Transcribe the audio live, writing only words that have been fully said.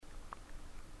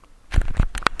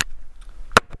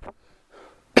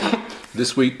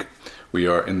This week we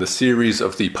are in the series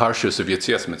of the Parshas of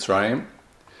Yetzias Mitzrayim.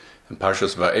 And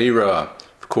Parshas Va'era,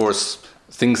 of course,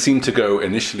 things seem to go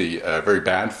initially very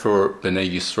bad for Bnei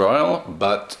Yisrael,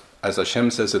 but as Hashem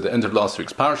says at the end of last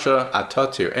week's Parsha, Ata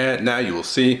tir'eh, now you will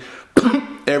see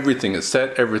everything is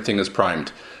set, everything is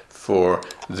primed for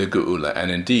the Geula. And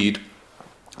indeed,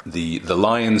 the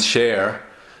lion's share,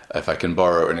 if I can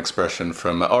borrow an expression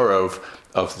from Orov,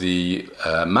 of the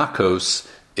Makos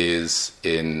is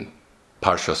in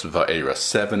Parshas Va'era,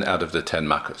 7 out of the 10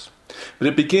 Makos. But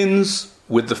it begins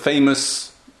with the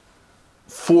famous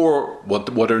four,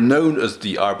 what are known as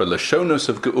the Arba Lashonos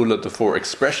of Geula, the four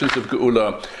expressions of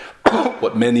Geula,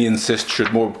 what many insist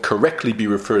should more correctly be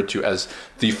referred to as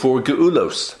the four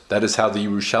Geulos. That is how the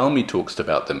Yerushalmi talks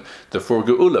about them, the four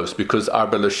Geulos, because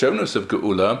Arba Lashonos of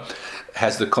Geula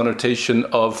has the connotation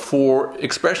of four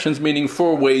expressions, meaning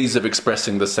four ways of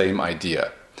expressing the same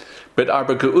idea. But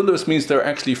Arba Geulos means there are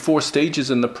actually four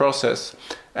stages in the process,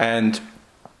 and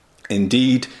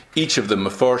indeed, each of the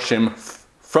Mefarshim,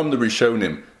 from the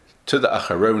Rishonim to the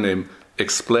Acharonim,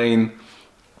 explain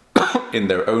in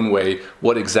their own way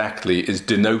what exactly is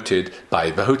denoted by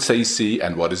V'hotzeisi,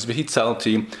 and what is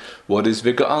V'hitzalti, what is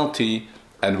V'ga'alti,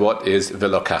 and what is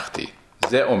V'lokachti.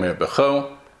 Ze omer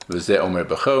b'cho, v'ze omer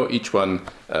b'cho, each one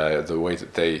the way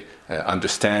that they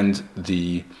understand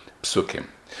the psukim.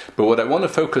 But what I want to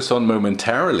focus on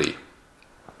momentarily,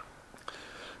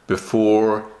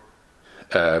 before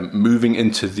moving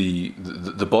into the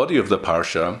body of the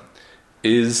parsha,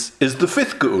 is the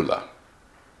fifth geula,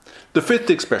 the fifth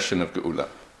expression of geula,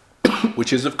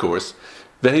 which is, of course,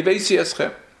 vehivesi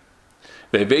eschem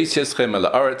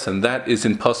ala aretz, and that is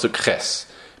in pasuk ches,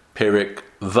 perik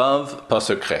vav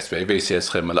pasuk ches. Vehivesi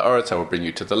eschem ala aretz, I will bring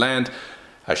you to the land.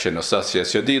 Avraham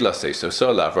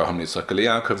Yitzchak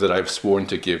Yaakov, that I have sworn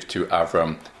to give to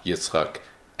Avram, Yitzchak,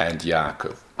 and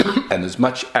Yaakov. And as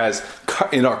much as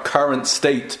in our current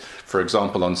state, for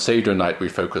example, on Seder night, we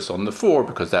focus on the four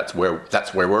because that's where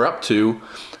we're up to.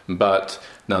 But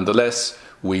nonetheless,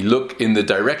 we look in the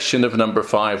direction of number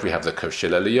 5. We have the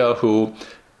Koshel Eliyahu.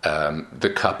 The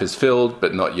cup is filled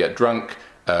but not yet drunk,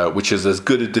 which is as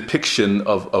good a depiction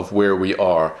of where we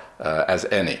are as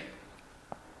any.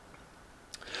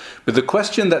 But the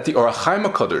question that the Orach Chaim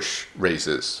HaKadosh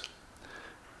raises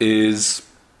is,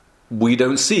 we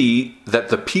don't see that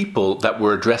the people that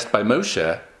were addressed by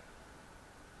Moshe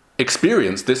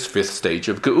experienced this fifth stage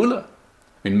of Geula.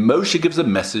 I mean, Moshe gives a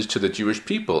message to the Jewish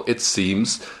people. It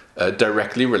seems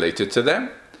directly related to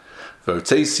them.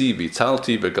 V'otzeisi,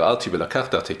 v'hitzalti, v'ga'alti,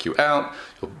 v'lakachti, I'll take you out,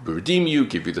 I'll redeem you,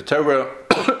 give you the Torah.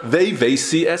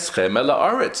 Ve'vesi eschem ela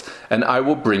aretz, and I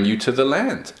will bring you to the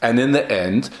land. And in the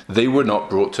end, they were not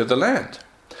brought to the land.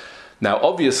 Now,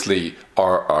 obviously,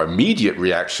 our immediate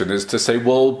reaction is to say,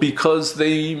 well, because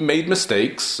they made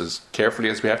mistakes, as carefully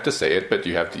as we have to say it, but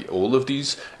you have all of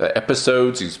these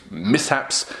episodes, these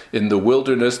mishaps in the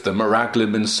wilderness, the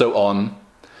Meraglim and so on,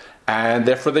 and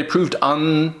therefore they proved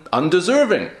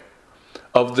undeserving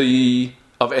of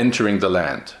entering the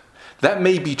land. That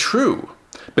may be true,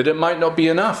 but it might not be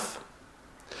enough,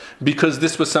 because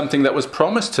this was something that was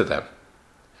promised to them.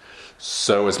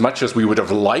 So as much as we would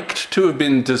have liked to have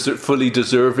been fully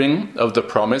deserving of the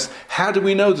promise, how do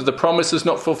we know that the promise is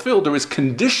not fulfilled or is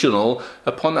conditional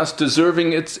upon us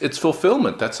deserving its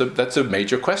fulfillment? That's a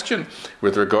major question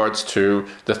with regards to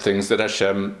the things that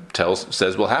Hashem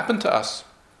says will happen to us.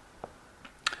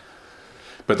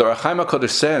 But the Orach Chaim HaKadosh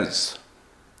says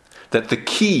that the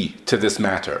key to this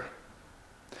matter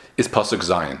is pasuk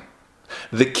Zayin.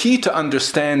 The key to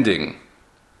understanding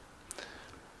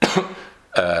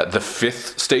the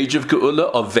fifth stage of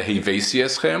Geula, of Vehivesi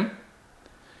Eschem,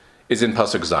 is in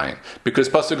pasuk Zayin. Because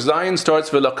pasuk Zayin starts,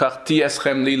 V'lakachti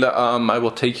eschem li la'am, I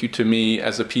will take you to me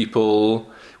as a people,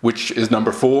 which is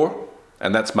number 4,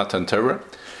 and that's Matan Torah.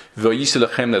 V'yisel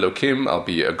lechem lelokim, I'll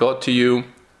be a God to you.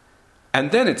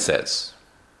 And then it says,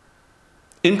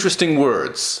 interesting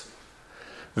words,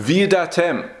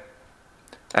 V'yidatem,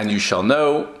 and you shall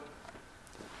know,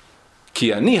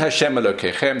 Ki ani Hashem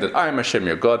Elokechem, that I am Hashem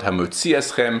your God, Hamotzi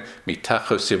eschem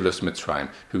mitacho sivlos Mitzrayim,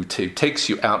 who takes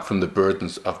you out from the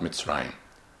burdens of Mitzrayim.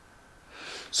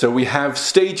 So we have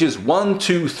stages 1,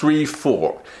 2, 3,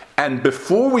 4. And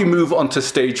before we move on to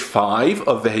stage 5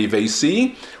 of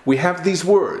Vehivesi, we have these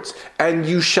words, and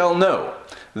you shall know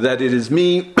that it is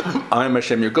me, I am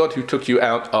Hashem your God, who took you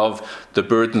out of the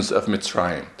burdens of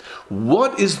Mitzrayim.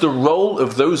 What is the role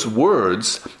of those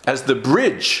words as the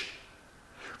bridge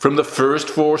from the first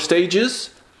 4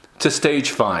 stages to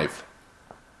stage 5?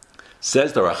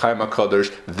 Says the Orach Chaim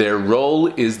HaKadosh, their role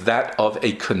is that of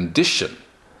a condition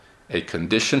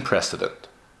precedent.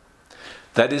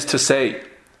 That is to say,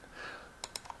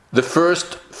 The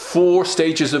first 4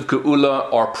 stages of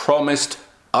Geula are promised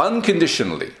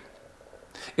unconditionally,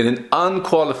 in an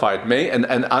unqualified way and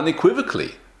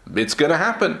unequivocally. It's going to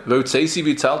happen.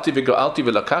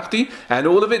 And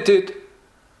all of it did.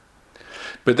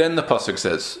 But then the Pasuk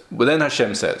says, then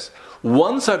Hashem says,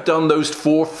 once I've done those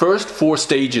first four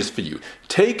stages for you,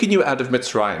 taken you out of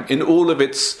Mitzrayim in all of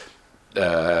its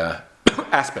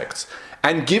aspects,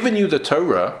 and given you the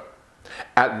Torah,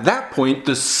 at that point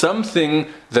there's something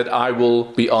that I will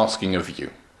be asking of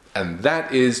you. And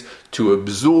that is to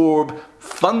absorb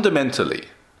fundamentally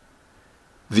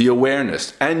the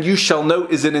awareness. And you shall know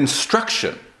is an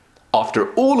instruction.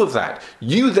 After all of that,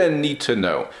 you then need to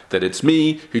know that it's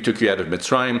me who took you out of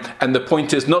Mitzrayim. And the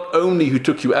point is not only who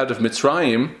took you out of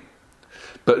Mitzrayim,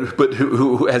 but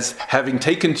who has, having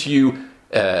taken to you,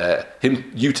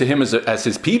 you to him as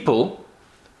his people,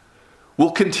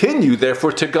 will continue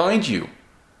therefore to guide you.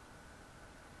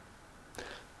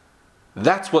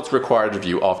 That's what's required of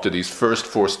you after these first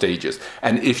 4 stages.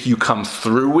 And if you come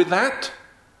through with that,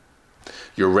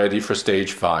 you're ready for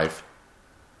stage 5.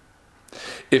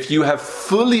 If you have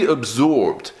fully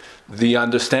absorbed the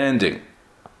understanding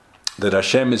that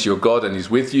Hashem is your God and He's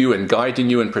with you and guiding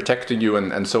you and protecting you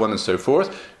and so on and so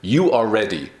forth, you are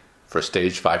ready for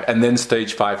stage 5. And then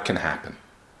stage 5 can happen.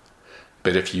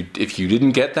 But if you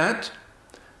didn't get that,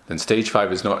 then stage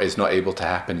 5 is not able to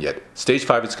happen yet. Stage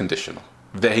 5 is conditional.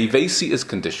 Vehivesi is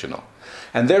conditional.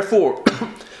 And therefore,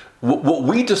 what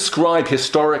we describe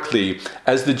historically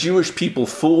as the Jewish people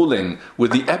falling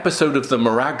with the episode of the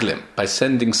Meraglim by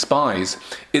sending spies,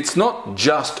 it's not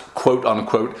just, quote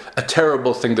unquote, a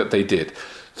terrible thing that they did.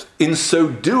 In so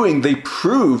doing, they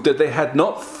proved that they had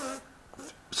not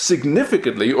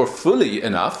significantly or fully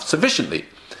enough, sufficiently,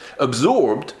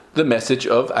 absorbed the message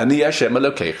of Ani Hashem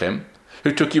Elokeichem,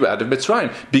 who took you out of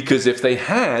Mitzrayim. Because if they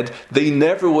had,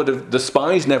 the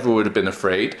spies never would have been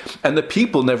afraid, and the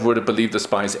people never would have believed the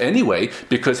spies anyway,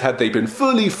 because had they been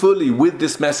fully with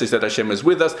this message that Hashem is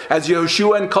with us, as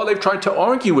Yehoshua and Kalev tried to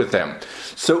argue with them.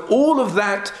 So all of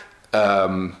that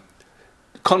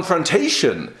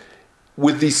confrontation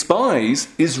with these spies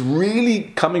is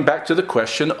really coming back to the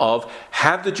question of,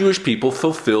 have the Jewish people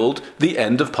fulfilled the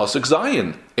end of Pasuk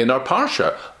Zayin in our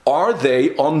Parsha? Are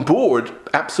they on board,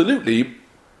 absolutely,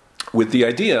 with the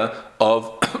idea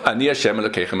of Ani Hashem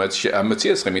Elokeichem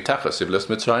Motziaschem mitachas ivlos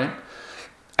Mitzrayim?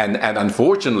 And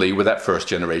unfortunately, with that first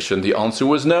generation, the answer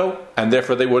was no, and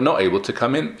therefore they were not able to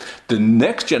come in. The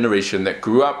next generation that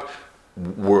grew up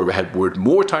had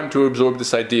more time to absorb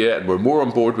this idea and were more on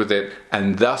board with it,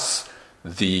 and thus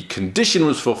the condition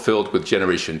was fulfilled with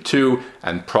generation 2,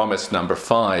 and promise number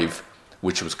 5,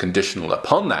 which was conditional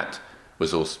upon that,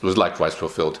 was likewise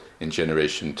fulfilled in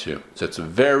generation 2. So it's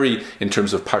in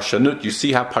terms of Parshanut, you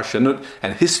see how Parshanut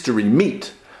and history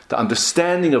meet. The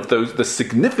understanding of the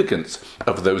significance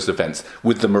of those events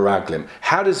with the Meraglim.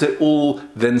 How does it all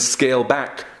then scale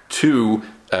back to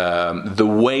the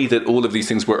way that all of these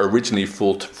things were originally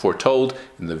foretold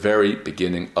in the very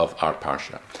beginning of our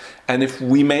Parsha? And if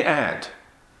we may add,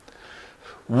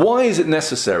 why is it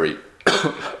necessary,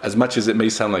 as much as it may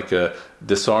sound like a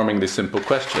disarmingly simple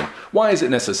question, why is it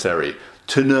necessary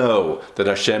to know that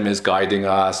Hashem is guiding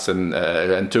us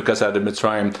and took us out of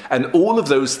Mitzrayim, and all of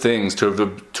those things, to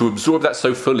absorb that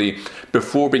so fully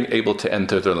before being able to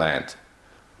enter the land?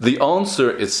 The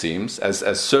answer, it seems,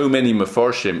 as so many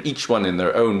Mefarshim, each one in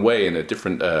their own way in a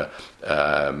different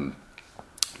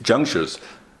junctures,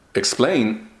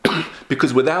 explain,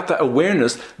 because without that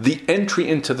awareness, the entry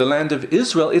into the land of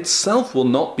Israel itself will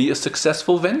not be a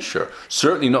successful venture.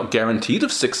 Certainly not guaranteed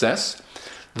of success.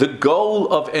 The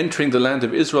goal of entering the land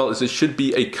of Israel is it should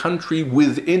be a country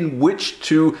within which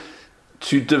to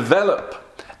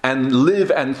develop and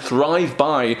live and thrive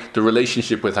by the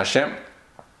relationship with Hashem.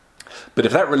 But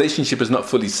if that relationship is not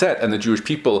fully set, and had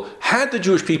the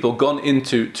Jewish people gone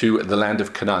into the land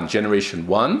of Canaan, generation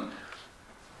 1,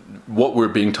 what we're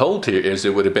being told here is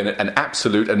it would have been an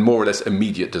absolute and more or less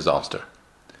immediate disaster.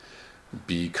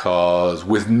 Because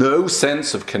with no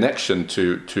sense of connection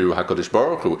to HaKadosh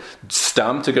Baruch Hu,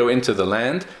 stam to go into the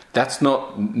land,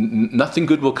 nothing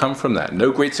good will come from that.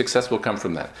 No great success will come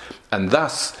from that. And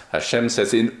thus, Hashem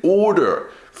says, in order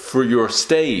for your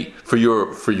stay, for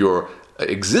your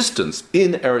existence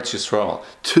in Eretz Yisrael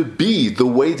to be the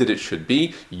way that it should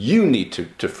be, you need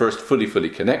to first fully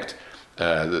connect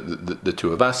the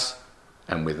two of us,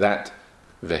 and with that,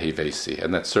 Vehivesi.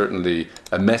 And that's certainly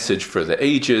a message for the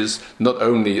ages, not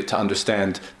only to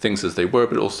understand things as they were,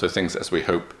 but also things as we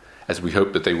hope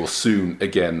that they will soon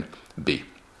again be.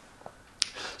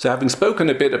 So having spoken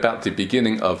a bit about the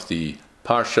beginning of the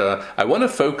Parsha, I want to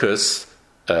focus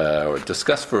or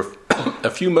discuss for a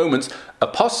few moments, a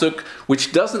pasuk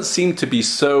which doesn't seem to be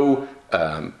so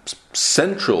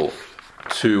central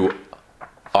to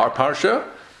our parsha,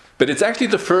 but it's actually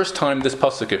the first time this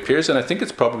pasuk appears, and I think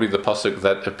it's probably the pasuk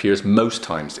that appears most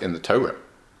times in the Torah.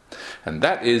 And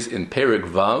that is in Perek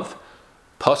Vav,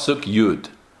 pasuk Yud,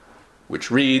 which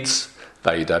reads,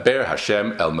 Vayidaber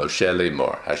Hashem el Moshe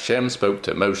lemor. Hashem spoke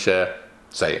to Moshe,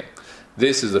 saying.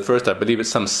 This is the first, I believe it's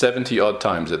some 70 odd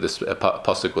times that this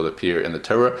pasuk will appear in the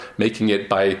Torah, making it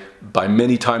by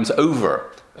many times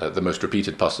over the most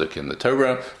repeated pasuk in the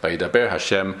Torah, Vayidaber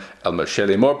Hashem el Moshe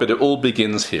lemor, but it all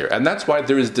begins here. And that's why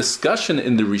there is discussion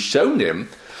in the Rishonim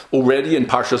already in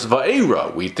Parshas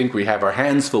Va'era. We think we have our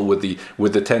hands full with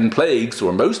the 10 plagues,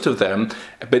 or most of them,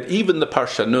 but even the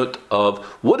Parshanut of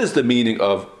what is the meaning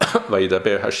of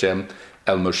Vayidaber Hashem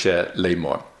el Moshe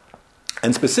lemor.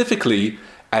 And specifically,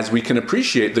 as we can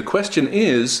appreciate, the question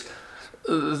is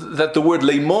that the word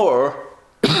lemor,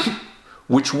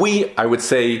 which we, I would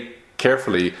say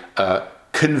carefully,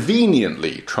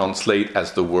 conveniently translate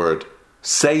as the word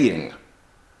saying,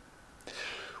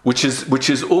 which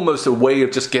is almost a way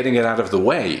of just getting it out of the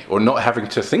way, or not having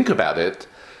to think about it,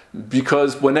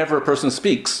 because whenever a person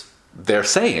speaks, they're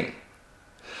saying.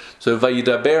 So,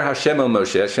 Vayidaber Hashem el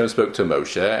Moshe, Hashem spoke to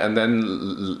Moshe, and then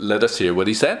let us hear what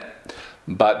he said.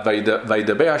 But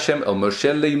Vayidaber Hashem el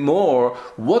Moshe lemor,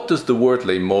 what does the word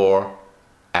lemor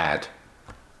add?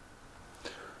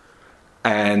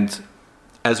 And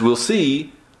as we'll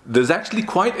see, there's actually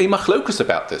quite a machlokus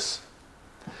about this.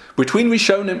 Between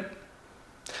Rishonim,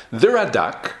 the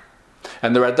Radak,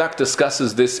 and the Radak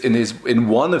discusses this in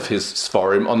one of his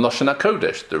Sfarim on Lashon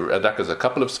HaKodesh. The Radak has a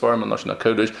couple of Sfarim on Lashon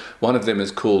HaKodesh. One of them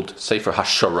is called Sefer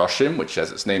HaSharoshim, which,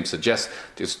 as its name suggests,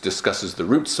 discusses the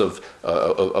roots of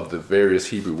the various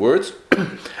Hebrew words.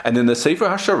 And in the Sefer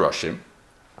HaSharoshim,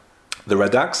 the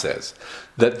Radak says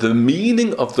that the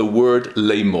meaning of the word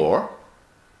lemor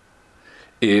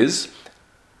is,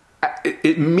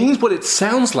 it means what it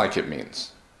sounds like it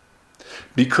means.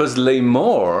 Because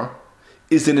lemor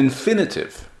is an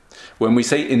infinitive. When we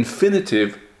say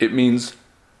infinitive, it means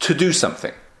to do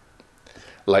something.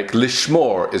 Like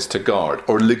lishmor is to guard,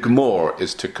 or ligmor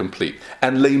is to complete.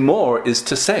 And lemor is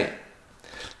to say.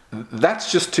 That's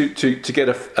just to get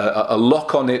a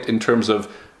lock on it in terms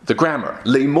of the grammar.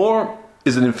 Lemor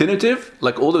is an infinitive,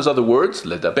 like all those other words,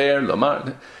 ledaber,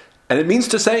 lomar, and it means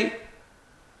to say.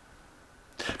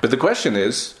 But the question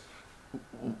is,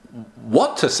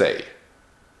 what to say?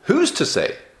 Who's to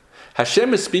say?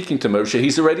 Hashem is speaking to Moshe,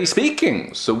 he's already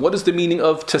speaking. So what is the meaning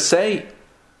of to say?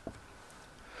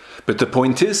 But the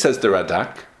point is, says the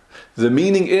Radak, the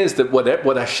meaning is that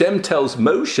what Hashem tells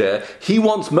Moshe, he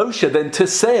wants Moshe then to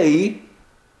say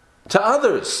to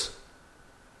others.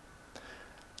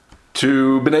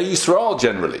 To Bnei Yisrael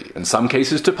generally, in some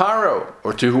cases to Paro,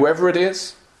 or to whoever it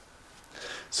is.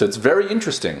 So it's very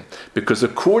interesting, because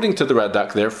according to the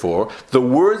Radak, therefore, the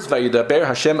words Vayidaber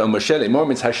Hashem el Moshe lemor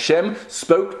means Hashem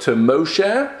spoke to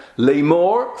Moshe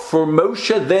lemor, for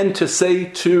Moshe then to say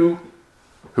to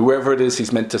whoever it is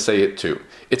he's meant to say it to.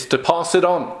 It's to pass it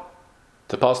on,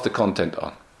 to pass the content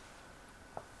on.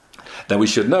 Now we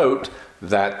should note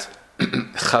that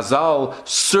Chazal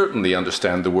certainly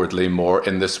understand the word lemor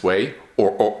in this way,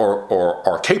 or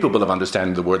are capable of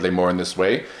understanding the word lemor in this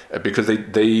way, because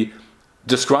they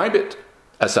describe it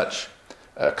as such.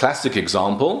 A classic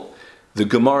example, the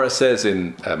Gemara says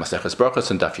in Maseches Brachos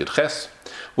and Daf Yud Ches,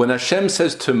 when Hashem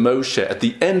says to Moshe at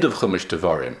the end of Chumash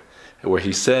Devarim, where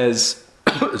he says,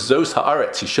 Zos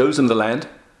haaretz, he shows him the land.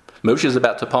 Moshe is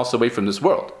about to pass away from this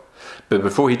world. But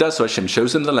before he does so, Hashem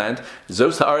shows him the land.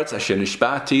 Zos haaretz asher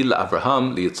nishba'ati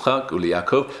la'Avraham, li'Yitzchak,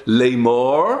 u'li'Yakov,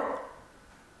 lemor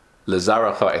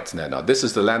lezaracha etneh. Now, this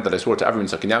is the land that I swore to Avraham,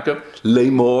 Yitzchak, and Yaakov.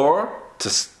 Lemor,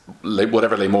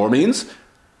 whatever lemor means,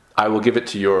 I will give it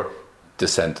to your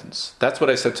descendants. That's what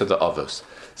I said to the Avos.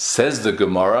 Says the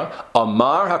Gemara,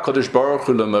 Amar HaKadosh Baruch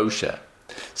Hu LaMoshe.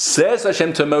 Says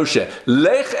Hashem to Moshe,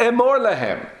 Lech emor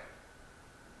lahem.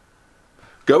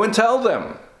 Go and tell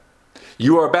them,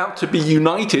 you are about to be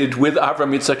united with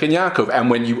Avraham, Yitzchak, and Yaakov. And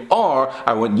when you are,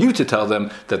 I want you to tell them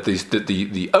that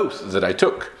the oath that I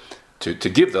took to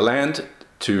give the land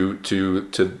to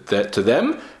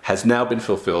them has now been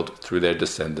fulfilled through their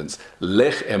descendants.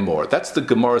 Lech emor. That's the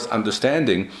Gemara's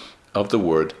understanding of the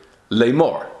word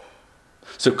lemor.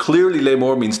 So clearly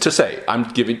lemor means to say.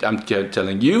 I'm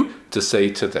telling you to say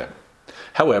to them.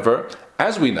 However,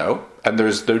 as we know, and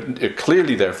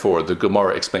clearly therefore the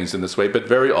Gemara explains in this way, but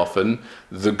very often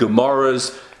the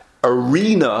Gemara's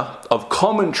arena of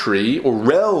commentary or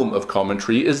realm of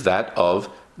commentary is that of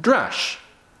drash.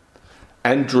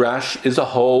 And drash is a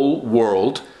whole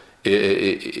world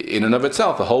in and of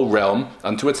itself, a whole realm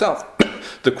unto itself.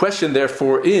 The question,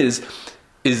 therefore, does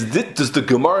the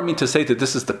Gemara mean to say that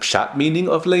this is the pshat meaning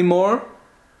of lemor?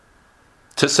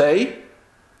 To say,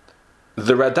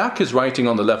 the Radak is writing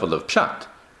on the level of pshat.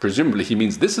 Presumably he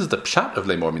means this is the pshat of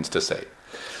lemor, means to say.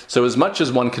 So as much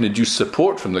as one can deduce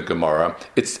support from the Gemara,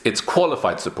 it's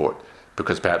qualified support,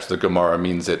 because perhaps the Gemara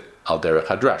means it al derech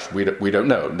hadrash. We don't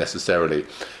know necessarily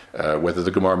whether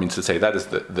the Gemara means to say that is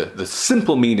the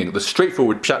simple meaning, the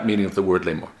straightforward pshat meaning of the word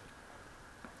lemor.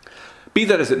 Be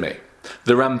that as it may,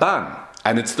 the Ramban,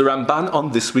 and it's the Ramban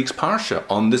on this week's parsha,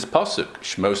 on this pasuk,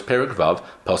 Shmos Perek Vav,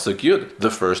 pasuk Yud,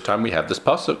 the first time we have this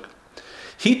pasuk.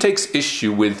 He takes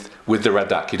issue with the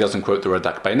Radak. He doesn't quote the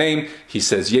Radak by name. He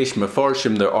says, Yesh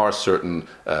Mefarshim, there are certain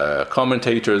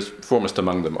commentators, foremost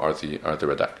among them is the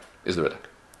Radak.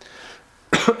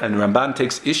 And Ramban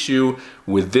takes issue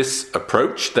with this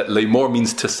approach that lemor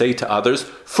means to say to others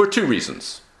for two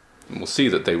reasons. And we'll see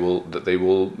that they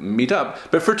will meet up,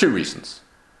 but for two reasons.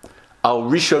 Al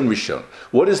Rishon.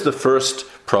 What is the first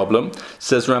problem?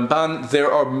 Says Ramban,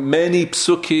 there are many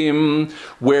psukim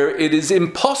where it is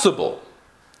impossible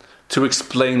to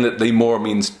explain that lemor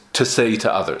means to say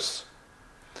to others.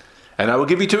 And I will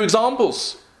give you two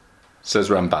examples, says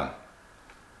Ramban.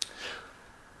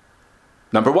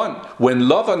 Number one, when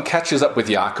Lavan catches up with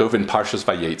Yaakov in Parshas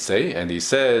Vayetze, and he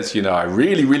says, I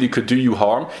really, really could do you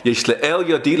harm. Yesh le'el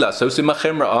yadi la'sos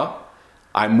imachem ra'ah.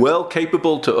 I'm well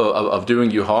capable of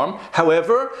doing you harm.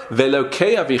 However,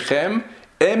 velokei avichem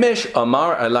emesh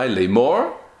amar alai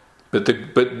lemor. But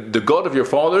the God of your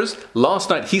fathers, last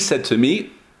night he said to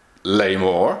me,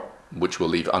 lemor, which we'll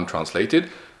leave untranslated,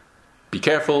 be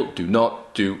careful, do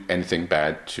not do anything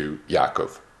bad to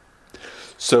Yaakov.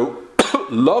 So,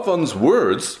 Lavan's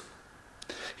words,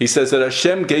 he says that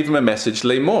Hashem gave him a message,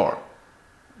 lemor.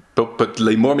 But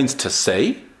lemor means to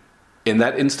say, in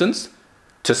that instance.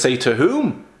 To say to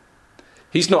whom?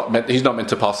 He's not meant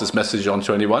to pass this message on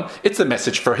to anyone. It's a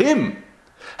message for him.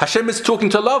 Hashem is talking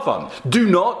to Lavan. Do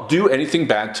not do anything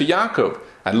bad to Yaakov.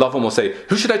 And Lavan will say,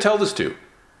 who should I tell this to?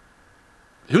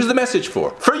 Who's the message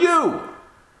for? For you!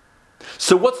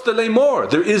 So what's the lemor?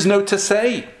 There is no to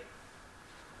say.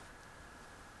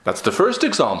 That's the first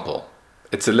example.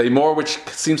 It's a lemor which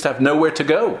seems to have nowhere to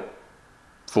go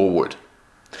forward.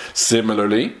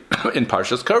 Similarly, in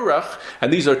Parshas Korach,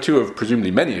 and these are two of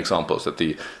presumably many examples that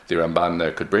the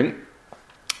Ramban could bring,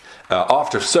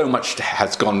 after so much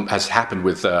has happened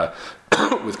with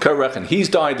Korach, and he's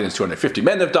died, and his 250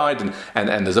 men have died,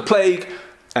 and there's a plague,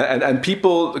 and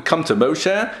people come to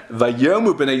Moshe,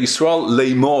 Vayomu b'nei Yisrael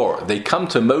lemor. They come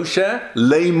to Moshe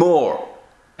lemor,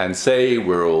 and say,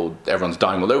 everyone's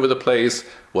dying all over the place,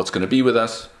 what's going to be with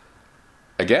us?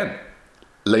 Again,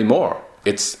 lemor.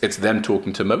 It's them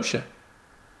talking to Moshe.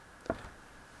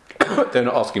 They're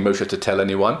not asking Moshe to tell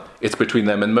anyone. It's between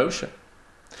them and Moshe.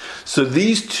 So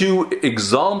these two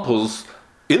examples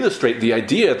illustrate the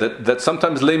idea that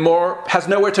sometimes lemor has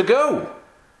nowhere to go.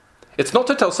 It's not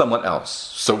to tell someone else.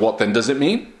 So what then does it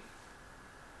mean?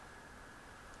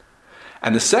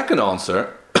 And the second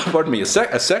answer,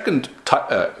 a second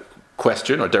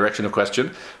question or direction of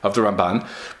question of the Ramban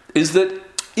is that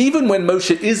even when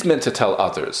Moshe is meant to tell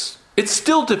others, it's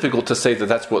still difficult to say that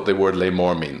that's what the word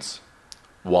lemor means.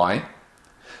 Why?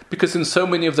 Because in so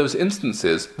many of those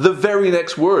instances, the very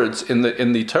next words in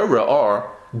the Torah are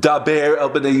Daber el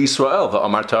b'nei Yisrael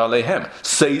va'amarta aleihem.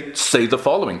 Say the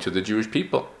following to the Jewish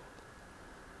people.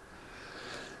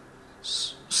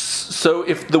 So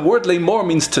if the word lemor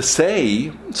means to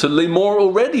say, so lemor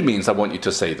already means I want you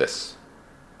to say this.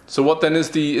 So what then is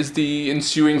the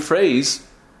ensuing phrase?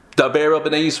 Daber el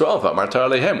b'nei Yisrael va'amarta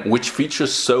aleihem, which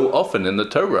features so often in the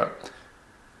Torah.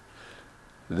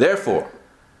 Therefore,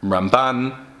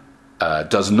 Ramban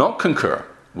does not concur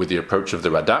with the approach of the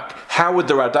Radak. How would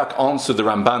the Radak answer the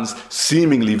Ramban's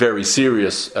seemingly very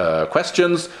serious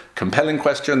questions, compelling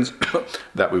questions,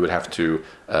 that we would have to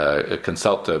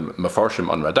consult the Mefarshim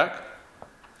on Radak?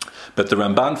 But the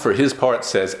Ramban, for his part,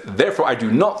 says, therefore, I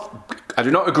do not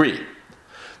agree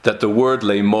that the word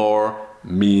lemor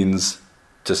means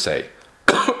to say.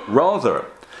 Rather,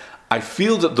 I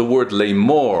feel that the word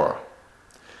lemor,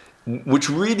 which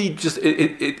really just,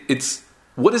 it's,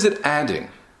 what is it adding?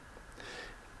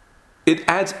 It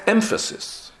adds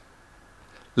emphasis.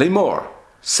 Lemor,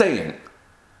 saying,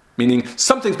 meaning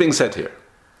something's being said here.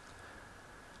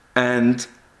 And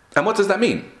what does that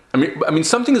mean? I mean,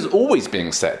 something is always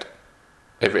being said.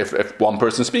 If one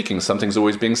person's speaking, something's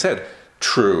always being said.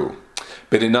 True.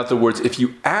 But in other words, if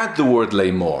you add the word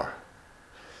lemor,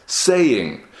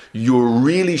 saying, you're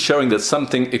really showing that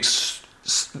something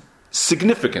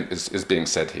significant is being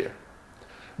said here.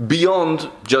 beyond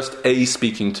just A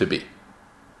speaking to B.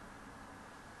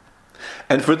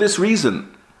 And for this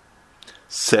reason,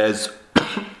 says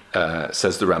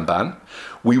the Ramban,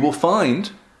 we will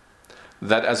find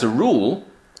that as a rule,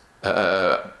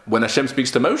 when Hashem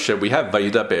speaks to Moshe, we have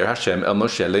Vayidaber Hashem el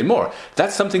Moshe lemor.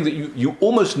 That's something that you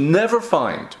almost never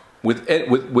find with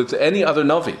any other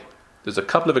Navi. There's a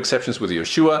couple of exceptions with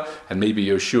Yeshua, and maybe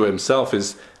Yeshua himself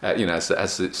is,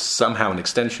 as somehow an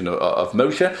extension of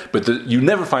Moshe, but you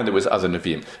never find it with other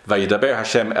Nevi'im. Vayidaber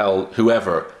Hashem el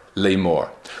whoever lemor.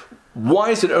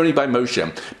 Why is it only by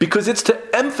Moshe? Because it's to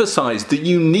emphasize the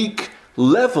unique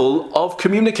level of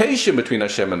communication between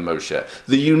Hashem and Moshe,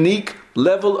 the unique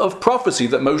level of prophecy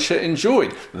that Moshe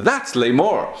enjoyed. That's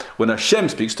lemor. When Hashem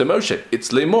speaks to Moshe, it's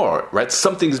lemor, right?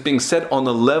 Something's being said on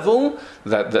a level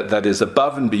that is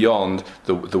above and beyond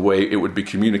the way it would be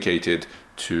communicated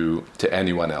to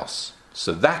anyone else.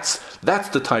 So that's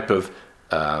the type of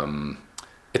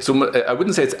it's almost, I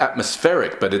wouldn't say it's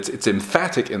atmospheric, but it's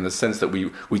emphatic in the sense that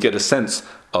we get a sense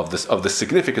of the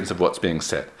significance of what's being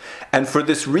said. And for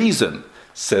this reason,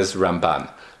 says Ramban,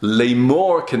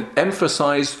 lemor can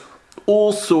emphasize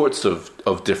all sorts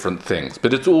of different things,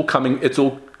 but it all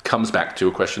comes back to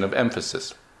a question of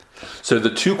emphasis. So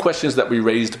the two questions that we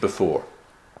raised before,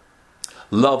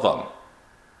 Lavan,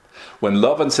 when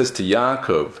Lavan says to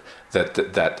Yaakov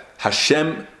that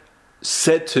Hashem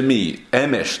said to me,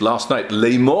 Emesh, last night,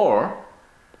 lemor.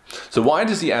 So why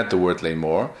does he add the word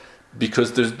lemor?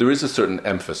 Because there is a certain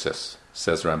emphasis,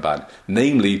 says Ramban.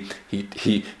 Namely,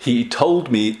 he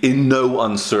told me in no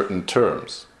uncertain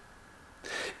terms.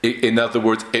 In other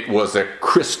words, it was a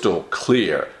crystal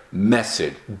clear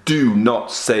message. Do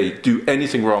not do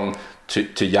anything wrong to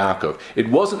Yaakov. It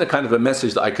wasn't a kind of a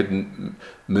message that I could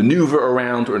maneuver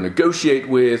around or negotiate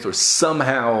with or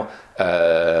somehow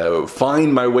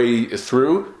find my way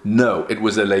through. No, it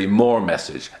was a lemor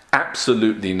message.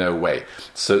 Absolutely no way.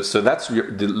 So that's the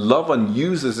Lavan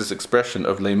uses this expression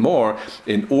of lemor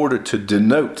in order to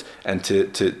denote and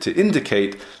to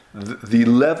indicate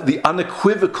the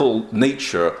unequivocal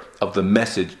nature of the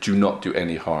message. Do not do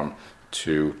any harm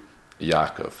to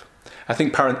Yaakov. I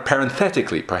think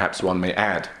parenthetically, perhaps one may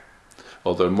add,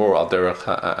 although more al derech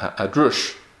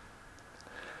hadrush.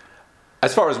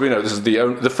 As far as we know, this is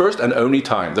the first and only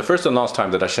time, the first and last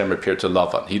time that Hashem appeared to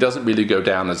Lavan. He doesn't really go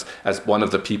down as one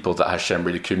of the people that Hashem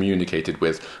really communicated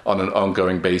with on an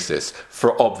ongoing basis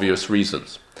for obvious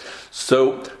reasons.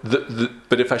 So,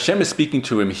 but if Hashem is speaking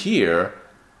to him here,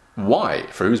 why?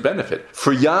 For whose benefit?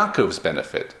 For Yaakov's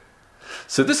benefit.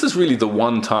 So this is really the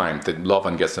one time that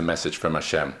Lavan gets a message from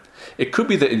Hashem. It could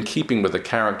be that in keeping with the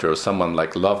character of someone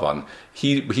like Lavan,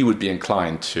 he would be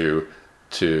inclined to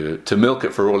milk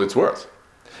it for all it's worth,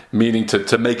 meaning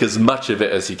to make as much of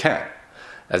it as he can,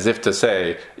 as if to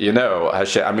say,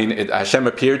 Hashem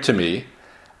appeared to me,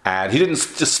 and he didn't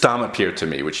just stam appear to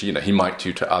me, which he might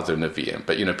do to other Nevi'im,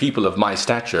 but people of my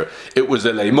stature, it was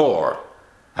a lemor.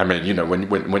 I mean,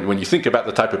 when you think about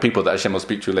the type of people that Hashem will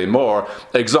speak to lemor,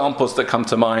 examples that come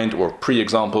to mind, or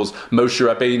pre-examples, Moshe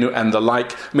Rabbeinu and the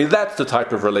like, I mean, that's the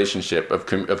type of relationship of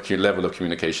level of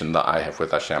communication that I have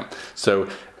with Hashem. So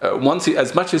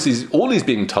as much as all he's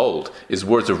being told is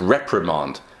words of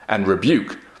reprimand and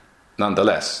rebuke,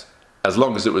 nonetheless, as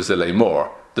long as it was a lemor,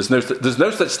 there's no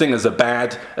such thing as a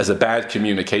bad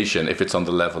communication if it's on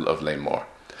the level of lemor.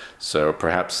 So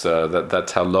perhaps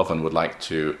that's how Lavan would like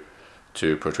to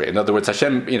portray. In other words,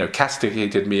 Hashem,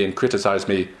 castigated me and criticized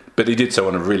me, but he did so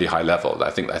on a really high level. I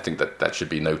think that should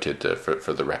be noted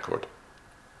for the record.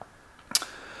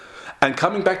 And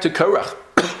coming back to Korach,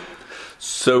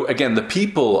 so again, the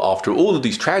people, after all of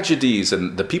these tragedies,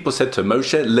 and the people said to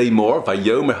Moshe, Lemor,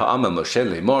 Vayomer ha'am el Moshe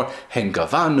Lemor, Hen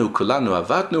gavanu kulanu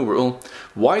avadnu. We're all.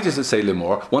 Why does it say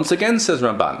Lemor? Once again, says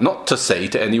Ramban, not to say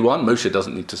to anyone. Moshe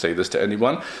doesn't need to say this to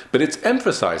anyone, but it's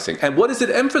emphasizing. And what is it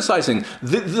emphasizing?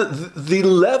 The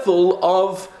level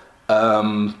of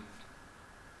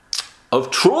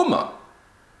trauma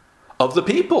of the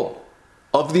people,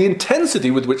 of the intensity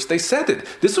with which they said it.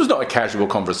 This was not a casual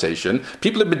conversation.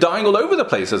 People have been dying all over the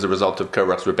place as a result of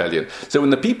Korach's rebellion. So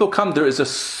when the people come, there is a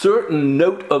certain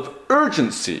note of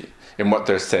urgency in what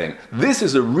they're saying. This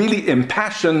is a really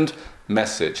impassioned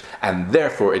message, and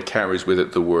therefore it carries with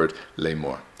it the word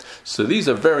lemor. So these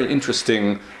are very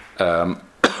interesting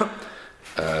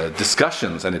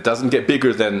discussions, and it doesn't get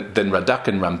bigger than Radak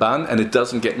and Ramban, and it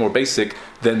doesn't get more basic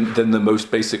than the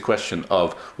most basic question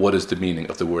of what is the meaning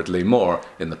of the word lemor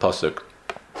in the pasuk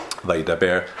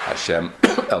Vayidaber Hashem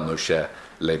el Moshe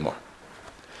lemor.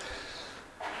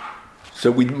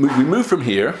 So we move from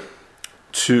here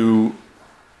to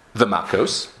the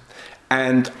Makos,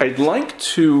 and I'd like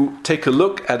to take a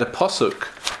look at a pasuk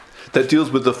that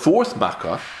deals with the fourth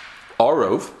makkah,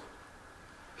 Orov,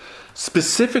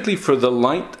 specifically for the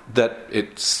light that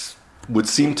it would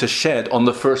seem to shed on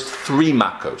the first three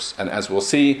makkos. And as we'll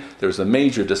see, there's a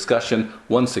major discussion,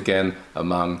 once again,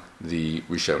 among the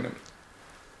Rishonim.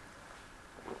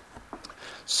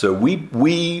 So we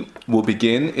will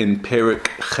begin in Perek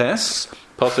Ches,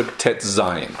 Pasuk Tet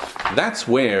Zayin. That's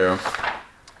where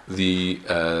the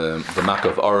makkah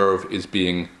of Orov is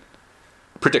being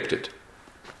predicted.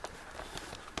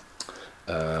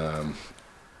 So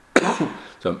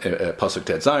Pasuk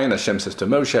Tet Zayin, Hashem says to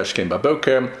Moshe, Ashkem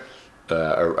Baboker,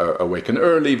 awaken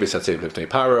early, V'satzei Lifnei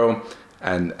Paro,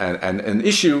 and an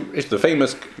issue is the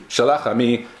famous Shalach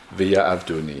Ami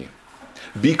V'ya'avduni.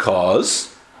 Because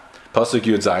Pasuk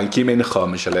Yud Zayin, Ki meincha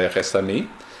mishalech es Ami,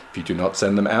 if you do not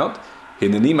send them out,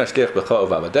 Hineni mashlech b'cha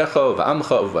u'v'avadecha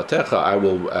u'v'amcha u'v'vatecha, I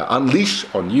will unleash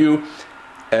on you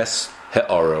es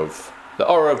he'orov. The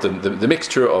orov, the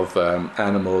mixture of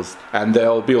animals, and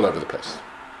they'll be all over the place.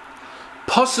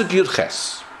 Pasuk Yud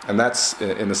Ches, and that's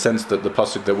in the sense that the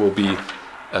pasuk that we'll be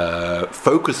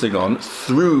focusing on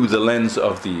through the lens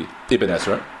of the Ibn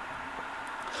Ezra.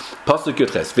 Pasuk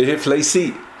Yud Ches,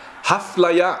 v'hifleisi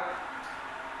haflaya,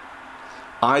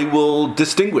 I will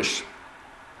distinguish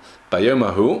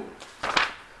bayomahu,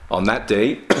 on that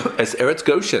day, as Eretz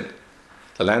Goshen,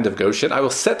 the land of Goshen, I will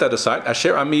set that aside.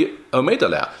 Asher ami omed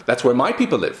aleh. That's where my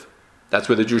people live. That's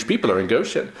where the Jewish people are in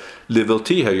Goshen.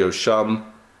 Livilti hayosham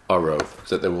orov.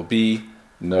 So there will be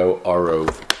no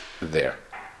orov there.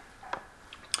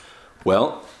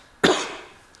 Well,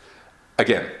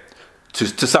 again,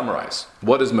 to summarize,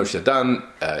 what has Moshe done?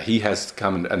 He has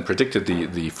come and predicted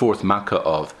the fourth makkah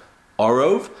of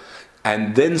Orov,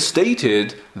 and then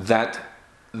stated that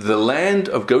the land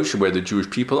of Goshen, where the Jewish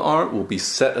people are, will be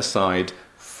set aside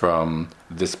from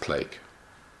this plague.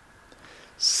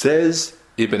 Says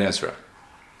Ibn Ezra,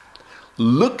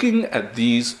 looking at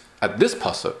this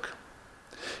pasuk,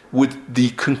 the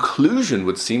conclusion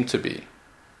would seem to be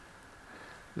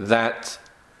that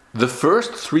the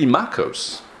first three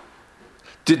makkos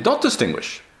did not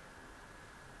distinguish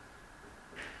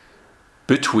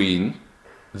between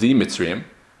the Mitzrayim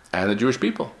and the Jewish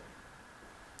people.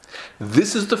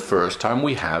 This is the first time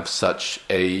we have such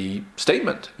a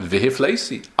statement.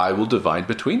 V'hifleisi, I will divide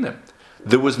between them.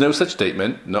 There was no such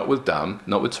statement, not with Dam,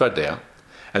 not with Tzvardea,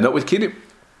 and not with Kinim,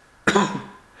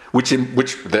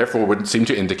 which therefore would seem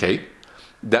to indicate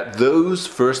that those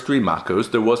first three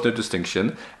makkos, there was no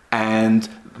distinction, and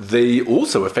they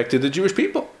also affected the Jewish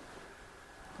people.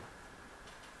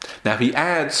 Now he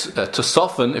adds, to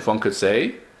soften, if one could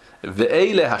say,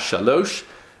 Ve'ele hashalosh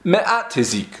me'at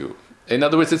hiziku. In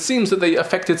other words, it seems that they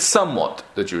affected somewhat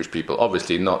the Jewish people.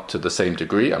 Obviously, not to the same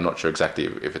degree. I'm not sure exactly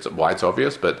why it's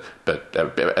obvious, but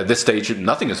at this stage,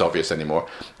 nothing is obvious anymore.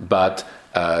 But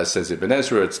says Ibn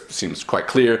Ezra, it seems quite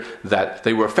clear that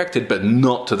they were affected, but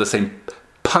not to the same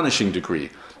punishing degree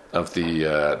of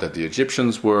that the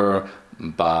Egyptians were.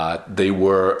 But they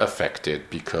were affected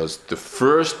because the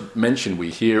first mention we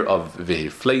hear of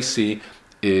Vehiflesi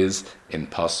is in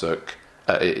Pasuk,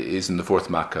 is in the fourth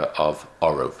makkah of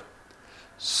Orov.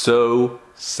 So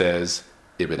says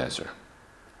Ibn Ezra.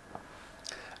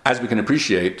 As we can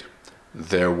appreciate,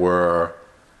 there will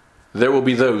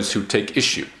be those who take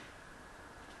issue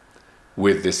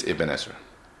with this Ibn Ezra,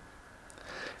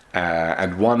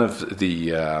 and one of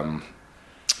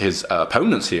his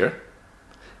opponents here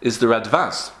is the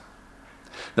Radvaz.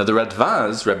 Now, the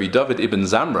Radvaz, Rabbi David ibn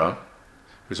Zamra,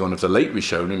 who's one of the late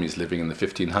Rishonim, he's living in the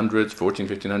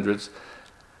 1500s,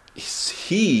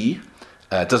 he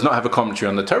does not have a commentary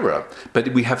on the Torah, but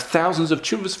we have thousands of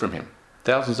tshuvas from him,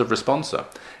 thousands of responsa.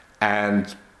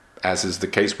 And as is the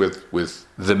case with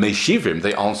the Meshivim,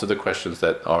 they answer the questions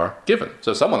that are given.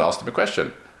 So someone asked him a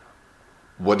question,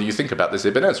 what do you think about this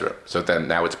Ibn Ezra? So then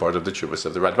now it's part of the tshuvas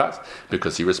of the Radvaz,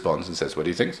 because he responds and says what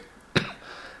he thinks.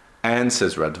 And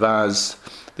says Radvaz,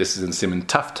 this is in Siman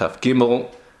Taf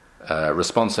Gimel,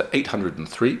 responsa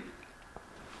 803,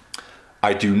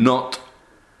 I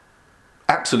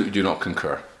absolutely do not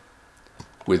concur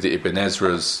with the Ibn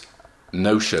Ezra's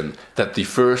notion that the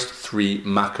first three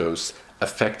makkos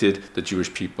affected the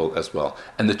Jewish people as well.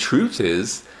 And the truth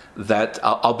is that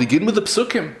I'll begin with the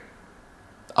psukim.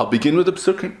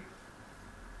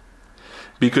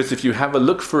 Because if you have a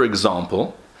look, for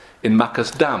example, in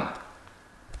Makas Dam,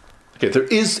 okay,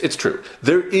 it's true,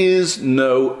 there is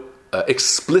no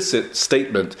explicit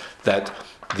statement that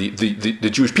the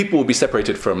Jewish people will be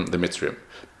separated from the Mitzrayim.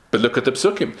 But look at the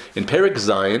psukim. In Perek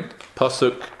Zayin,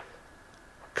 Pasuk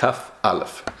Kaf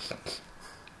Aleph.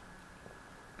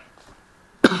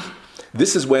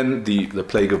 This is when the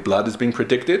plague of blood is being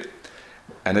predicted.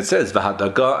 And it says,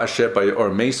 V'hadaga asher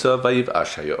bayor mesa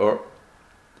vayiv'ash hayor.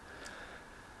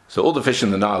 So all the fish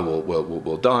in the Nile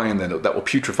will die, and then that will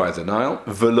putrefy the Nile.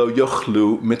 V'lo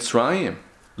yochlu Mitzrayim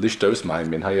lishtos mayim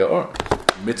min hayor.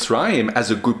 Mitzrayim, as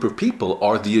a group of people,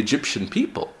 are the Egyptian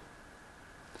people.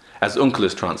 As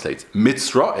Onkelos translates,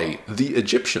 Mitzra'e, the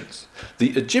Egyptians.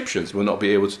 The Egyptians will not be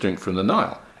able to drink from the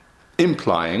Nile,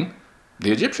 implying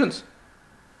the Egyptians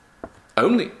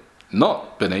only,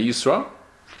 not Bnei Yisrael.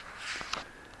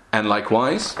 And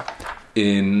likewise,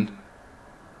 in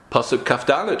Pasuk Kaf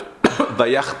Daled,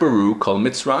 Vayachbaru kol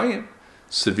Mitzrayim,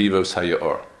 Sevivos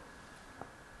hayor.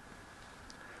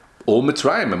 All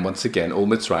Mitzrayim, and once again, all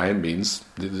Mitzrayim means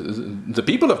the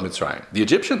people of Mitzrayim, the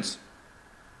Egyptians.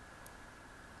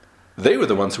 They were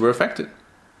the ones who were affected.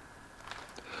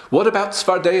 What about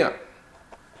Sfardeya?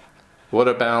 What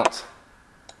about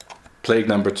plague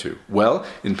number 2? Well,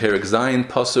 in Perek Zayin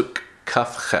Pasuk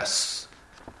Kaf Ches.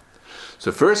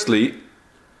 So firstly,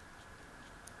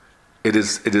 it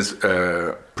is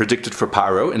predicted for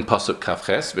Paro in Pasuk Kaf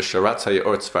Ches, V'sharatz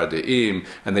hayor tzfardeim,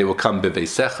 and they will come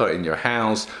beveisecha, in your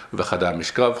house, v'chadar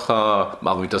mishkavcha,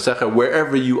 mal mitosecha,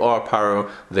 wherever you are, Paro,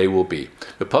 they will be.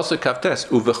 The Pasuk Kaf Tes,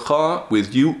 uvecha,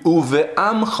 with you,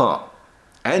 uve'amcha,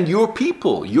 and your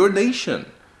people, your nation,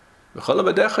 v'chol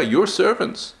avadecha, your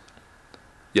servants,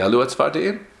 yalu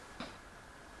tzfardeim.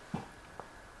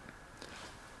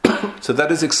 So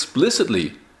that is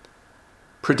explicitly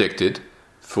predicted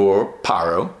for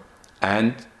Paro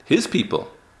and his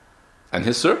people and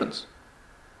his servants.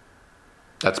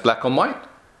 That's black on white.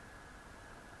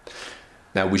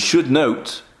 Now we should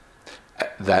note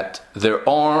that there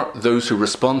are those who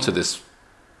respond to this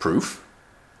proof.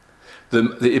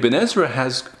 The Ibn Ezra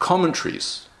has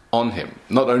commentaries on him,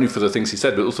 not only for the things he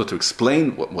said, but also to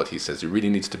explain what he says. It really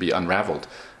needs to be unraveled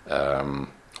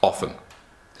often.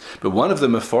 But one of the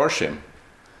Mefarshim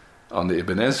on the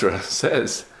Ibn Ezra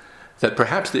says that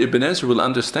perhaps the Ibn Ezra will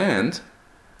understand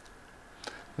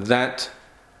that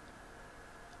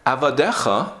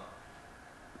Avadecha,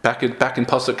 back in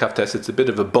Pasuk Kaftes, it's a bit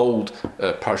of a bold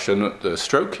parsha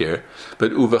stroke here,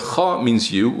 but Uvecha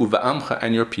means you, Uve'amcha,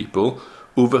 and your people,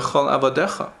 Uvechol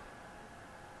Avadecha.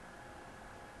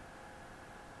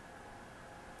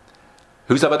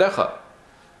 Who's Avadecha?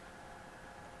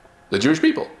 The Jewish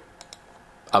people.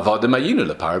 Avadim ayinu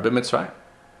lepar b'Mitzrayim.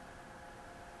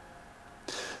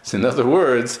 So in other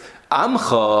words,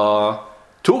 Amcha,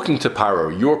 talking to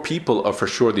Paro, your people are for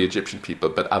sure the Egyptian people,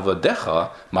 but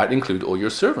Avadecha might include all your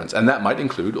servants, and that might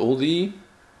include all the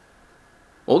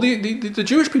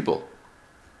Jewish people,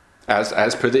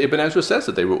 as per the Ibn Ezra says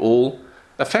that they were all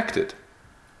affected.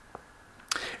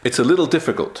 It's a little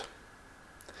difficult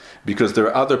because there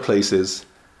are other places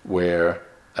where.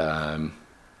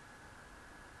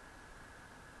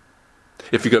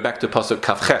 If you go back to Pasuk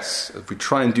Kavches, if we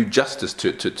try and do justice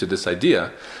to this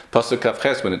idea, Pasuk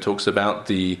Kavches, when it talks about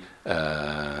the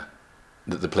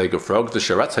plague of frogs, the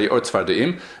sharatz hayor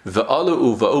tzfardeim,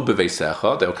 ve'alu uva'u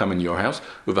beveisecha, they'll come in your house,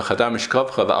 uvechadar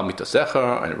mishkavcha va'al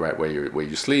mitasecha, and right where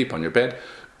you sleep on your bed,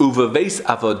 uveveis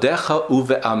avodecha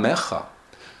uve'amecha.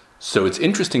 So it's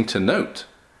interesting to note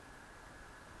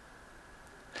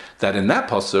that in that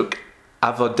pasuk,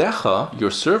 avodecha,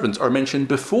 your servants, are mentioned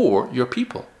before your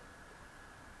people.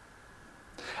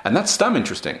 And that's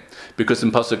interesting, because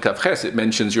in Pasuk Kavches it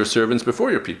mentions your servants before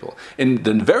your people. In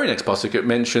the very next Pasuk it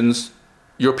mentions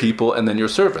your people and then your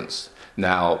servants.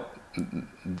 Now,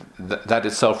 that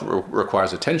itself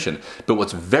requires attention. But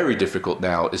what's very difficult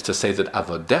now is to say that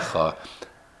Avadecha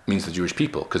means the Jewish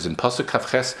people, because in Pasuk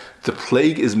Kavches the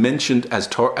plague is mentioned as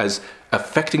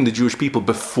affecting the Jewish people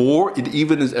before it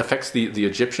even affects the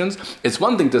Egyptians. It's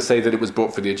one thing to say that it was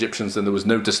brought for the Egyptians and there was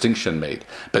no distinction made,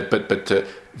 but the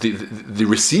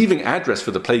receiving address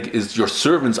for the plague is your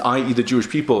servants, i.e. the Jewish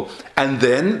people, and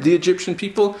then the Egyptian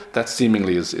people. That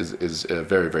seemingly is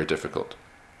very, very difficult.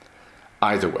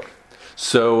 Either way,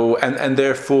 so and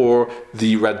therefore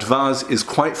the Radvaz is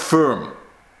quite firm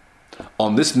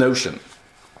on this notion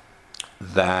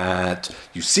that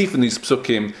you see from these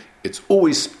psukim. It's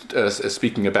always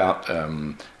speaking about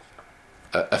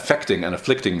affecting and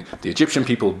afflicting the Egyptian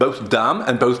people, both Dam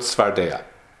and both Sfardeya.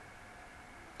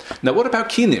 Now, what about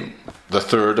Kinim, the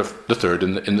third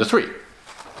in the three?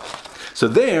 So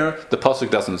there, the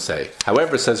pasuk doesn't say.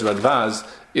 However, says Radvaz,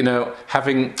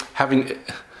 having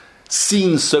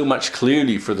seen so much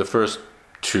clearly for the first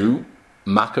two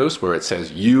makos, where it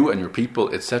says you and your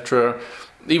people, etc.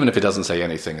 Even if it doesn't say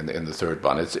anything in the third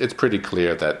one, it's pretty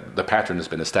clear that the pattern has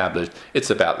been established. It's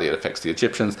about it affects the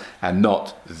Egyptians and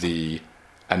not the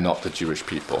Jewish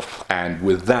people. And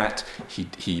with that,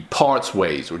 he parts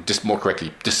ways, or more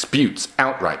correctly, disputes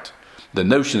outright the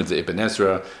notion of the Ibn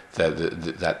Ezra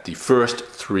that the first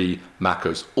three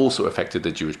Makkos also affected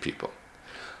the Jewish people.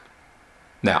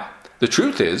 Now, the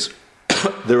truth is,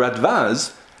 the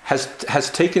Radvaz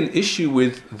has taken issue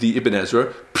with the Ibn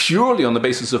Ezra purely on the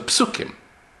basis of psukim,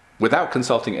 without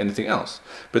consulting anything else.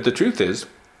 But the truth is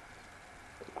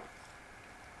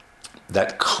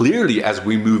that clearly, as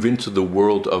we move into the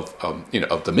world of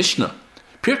the Mishnah,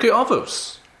 Pirkei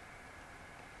Avos,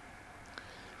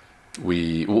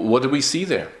 what do we see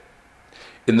there?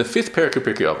 In the fifth parak of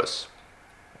Pirkei Avos,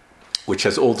 which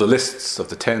has all the lists of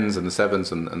the tens and the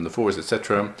sevens and the fours,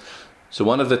 etc. So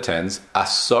one of the tens,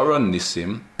 Asara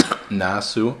Nisim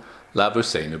Nasu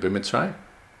Lavuseinu b'Mitzrayim.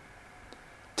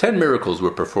 10 miracles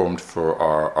were performed for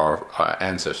our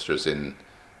ancestors in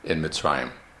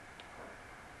Mitzrayim.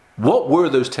 What were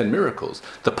those 10 miracles?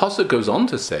 The pasuk goes on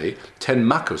to say 10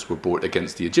 Makkos were brought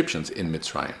against the Egyptians in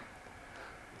Mitzrayim.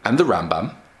 And the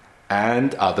Rambam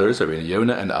and others, Rabbeinu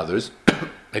Yonah and others,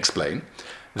 explain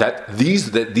that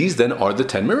these then are the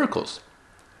 10 miracles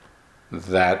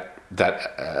that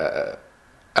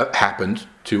happened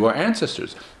to our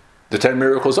ancestors. The 10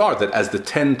 miracles are that as the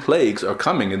 10 plagues are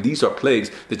coming, and these are plagues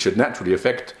that should naturally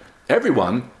affect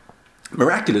everyone,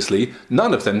 miraculously,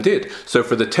 none of them did. So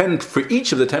for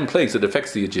each of the 10 plagues that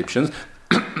affects the Egyptians,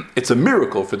 it's a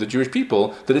miracle for the Jewish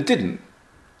people that it didn't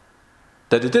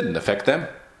affect them.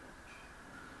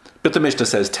 But the Mishnah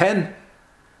says 10,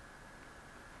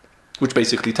 which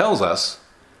basically tells us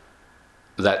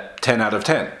that 10 out of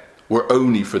 10 were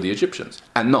only for the Egyptians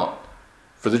and not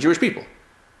for the Jewish people,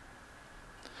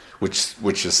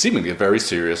 which is seemingly a very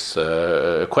serious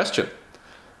question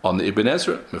on the Ibn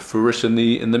Ezra, Mefurish in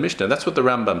the Mishnah. That's what the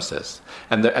Rambam says.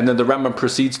 And then the Rambam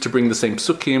proceeds to bring the same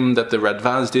psukim that the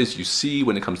Radvaz did. You see,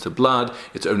 when it comes to blood,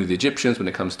 it's only the Egyptians. When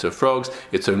it comes to frogs,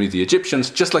 it's only the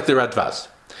Egyptians, just like the Radvaz.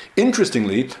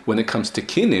 Interestingly, when it comes to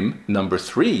Kinim, number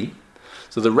 3,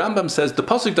 so the Rambam says, the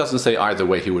pasuk doesn't say either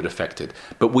way he would affect it,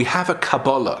 but we have a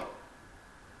Kabbalah.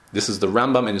 This is the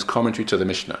Rambam in his commentary to the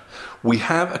Mishnah. We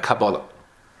have a Kabbalah.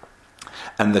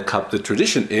 And the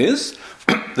tradition is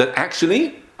that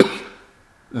actually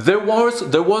there was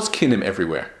Kinim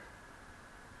everywhere.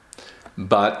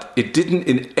 But it didn't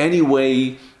in any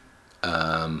way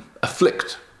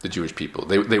afflict the Jewish people.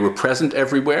 They were present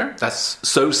everywhere.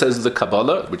 So says the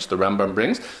Kabbalah, which the Rambam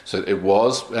brings. So it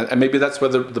was, and maybe that's where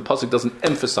the pasuk doesn't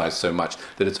emphasize so much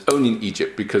that it's only in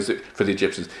Egypt, because for the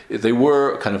Egyptians they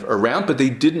were kind of around, but they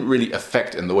didn't really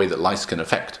affect in the way that lice can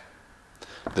affect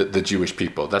the Jewish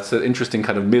people. That's an interesting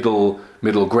kind of middle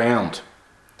ground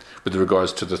with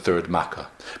regards to the third Makkah.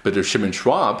 But Rav Shimon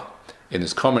Schwab, in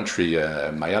his commentary,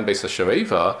 Mayan Beis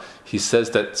HaShoeva, he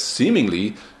says that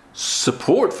seemingly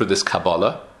support for this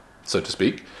Kabbalah, so to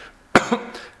speak,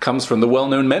 comes from the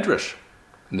well-known Medrash.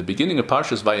 In the beginning of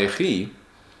Parshas Vayechi,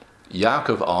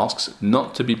 Yaakov asks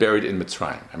not to be buried in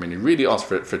Mitzrayim. I mean, he really asks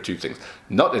for two things.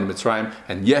 Not in Mitzrayim,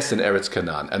 and yes, in Eretz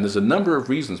Canaan. And there's a number of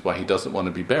reasons why he doesn't want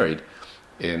to be buried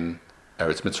in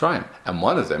Eretz Mitzrayim. And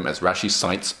one of them, as Rashi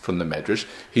cites from the Medrash,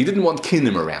 he didn't want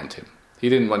Kinim around him. He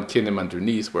didn't want Kinim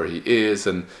underneath where he is.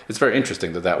 And it's very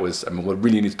interesting that was, I mean, one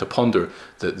really needs to ponder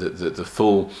the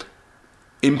full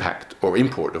impact or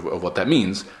import of what that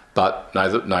means. But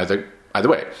either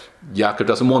way, Yaakov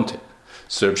doesn't want it.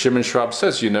 So Shimon Schwab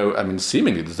says,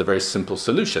 seemingly there's a very simple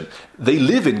solution. They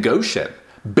live in Goshen.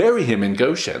 Bury him in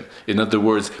Goshen. In other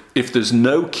words, if there's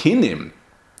no Kinim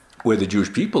where the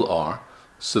Jewish people are,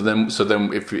 so then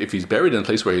if he's buried in a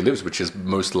place where he lives, which is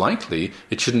most likely,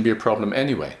 it shouldn't be a problem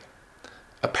anyway.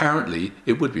 Apparently,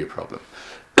 it would be a problem.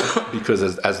 Because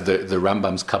as the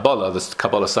Rambam's Kabbalah, the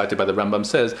Kabbalah cited by the Rambam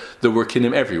says, there were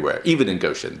Kinim everywhere, even in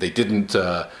Goshen. They didn't,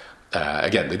 they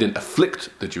didn't afflict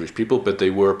the Jewish people, but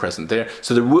they were present there.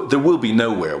 So there will be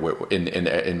nowhere in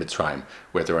Mitzrayim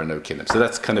where there are no Kinim. So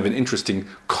that's kind of an interesting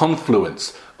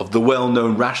confluence of the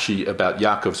well-known Rashi about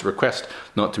Yaakov's request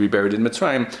not to be buried in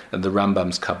Mitzrayim and the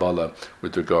Rambam's Kabbalah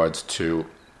with regards to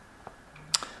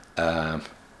the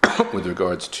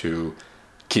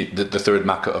third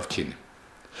Makkah of Kinim.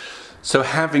 So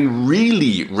having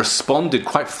really responded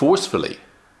quite forcefully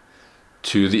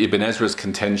to the Ibn Ezra's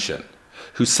contention,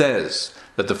 who says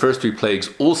that the first three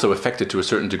plagues also afflicted to a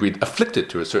certain degree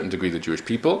the Jewish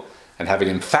people, and having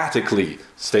emphatically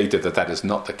stated that is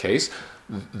not the case,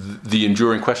 the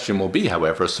enduring question will be,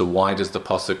 however, so why does the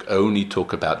pasuk only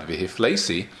talk about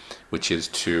vihiflesi, which is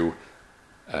to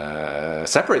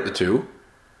separate the two,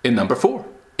 in number 4,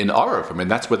 in Arav? I mean,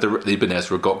 that's what the Ibn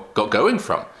Ezra got going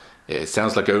from. It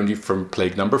sounds like only from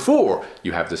plague number 4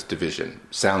 you have this division.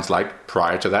 Sounds like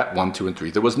prior to that, 1, 2, and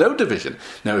 3, there was no division.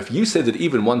 Now, if you say that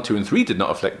even 1, 2, and 3 did not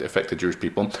affect the Jewish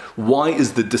people, why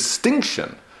is the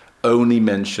distinction only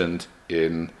mentioned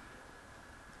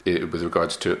with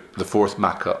regards to the fourth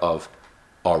Makkah of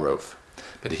Orov.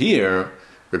 But here,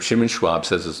 Reb Shimon Schwab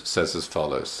says as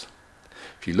follows.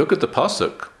 If you look at the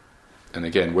pasuk, and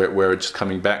again, where it's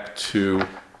coming back to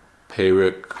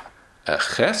Perek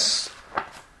Ches,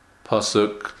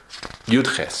 pasuk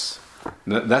Yud Ches.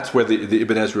 That's where the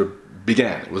Ibn Ezra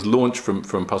began. It was launched from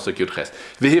pasuk Yud Ches.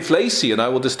 V'hifleisi, and I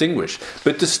will distinguish.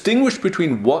 But distinguish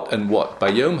between what and what?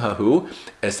 Bayom hahu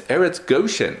es eretz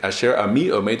Goshen asher ami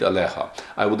omed aleha.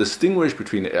 I will distinguish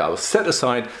between. I will set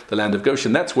aside the land of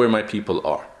Goshen. That's where my people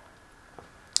are.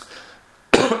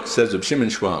 Says Reb Shimon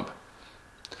Schwab.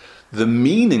 The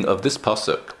meaning of this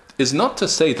pasuk is not to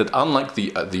say that unlike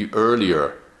the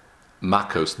earlier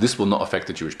Makkos, this will not affect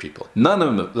the Jewish people. None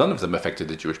of them affected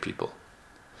the Jewish people.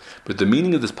 But the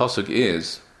meaning of this pasuk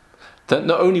is that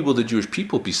not only will the Jewish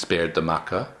people be spared the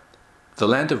Makkah, the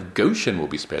land of Goshen will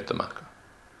be spared the Makkah.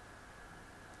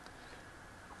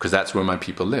 Because that's where my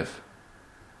people live.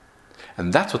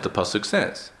 And that's what the pasuk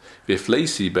says.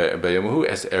 V'ifleisi be'yamuhu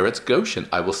es eretz Goshen.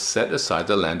 I will set aside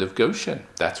the land of Goshen.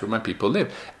 That's where my people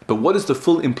live. But what is the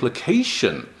full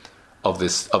implication of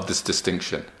this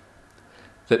distinction?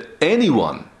 That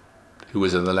anyone who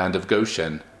is in the land of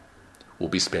Goshen will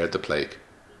be spared the plague.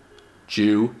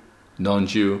 Jew,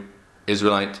 non-Jew,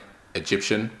 Israelite,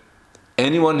 Egyptian,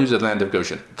 anyone who's in the land of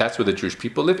Goshen, that's where the Jewish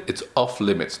people live. It's off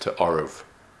limits to Orov.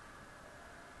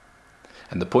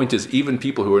 And the point is, even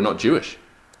people who are not Jewish,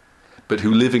 but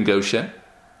who live in Goshen,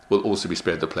 will also be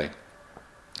spared the plague.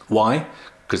 Why?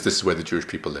 Because this is where the Jewish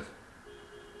people live.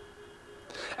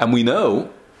 And we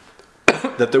know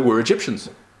that there were Egyptians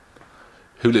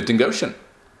who lived in Goshen.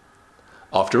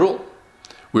 After all,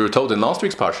 we were told in last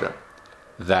week's Parsha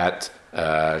that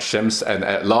Shem's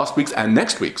and last week's and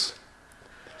next week's,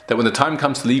 that when the time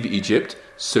comes to leave Egypt,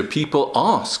 so people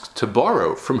ask to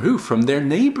borrow from who? From their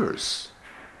neighbors.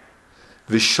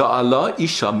 V'sha'ala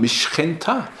isha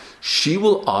mishchenta. She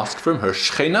will ask from her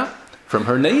shchena, from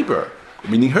her neighbor,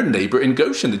 meaning her neighbor in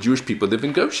Goshen. The Jewish people live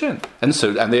in Goshen, and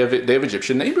they have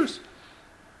Egyptian neighbors.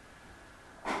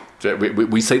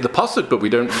 We say the pasuk, but we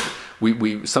don't.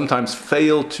 We sometimes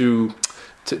fail to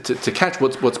catch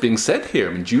what's being said here.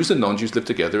 I mean, Jews and non-Jews live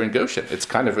together in Goshen. It's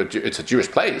kind of it's a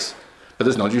Jewish place, but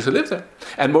there's non-Jews who live there.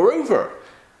 And moreover,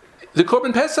 the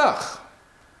Korban Pesach,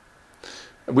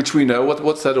 which we know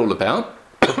what's that all about?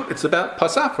 It's about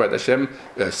Pesach, right? Hashem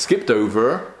skipped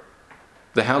over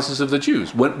the houses of the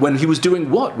Jews when he was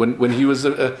doing what? When he was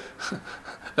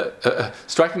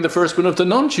striking the firstborn of the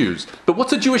non-Jews. But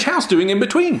what's a Jewish house doing in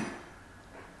between?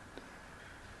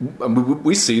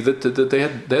 We see that they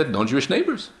had non-Jewish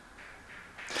neighbors.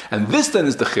 And this then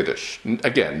is the Chiddush.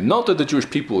 Again, not that the Jewish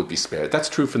people would be spared. That's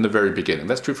true from the very beginning.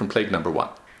 That's true from plague number 1.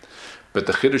 But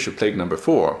the Chiddush of plague number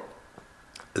 4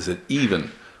 is that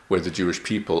even where the Jewish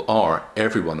people are,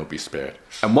 everyone will be spared.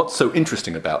 And what's so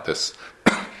interesting about this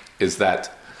is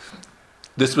that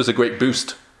this was a great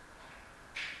boost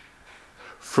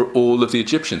for all of the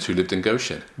Egyptians who lived in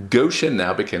Goshen. Goshen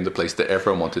now became the place that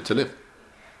everyone wanted to live,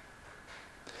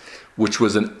 which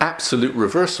was an absolute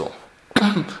reversal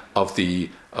of the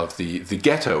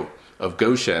ghetto of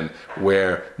Goshen,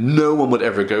 where no one would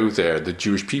ever go there. The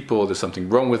Jewish people, there's something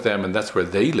wrong with them, and that's where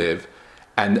they live.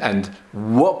 And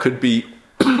what could be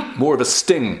more of a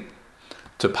sting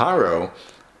to Paro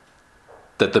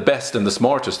that the best and the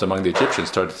smartest among the Egyptians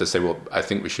started to say, well, I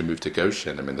think we should move to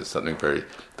Goshen. I mean, there's something very,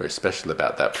 very special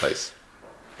about that place.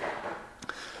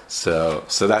 So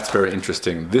that's very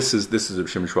interesting. This is Reb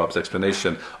Shimon Schwab's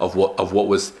explanation of what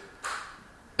was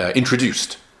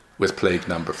introduced with plague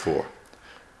number 4.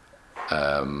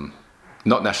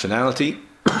 Not nationality,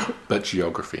 but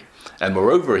geography. And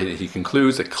moreover, he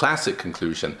concludes a classic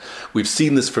conclusion. We've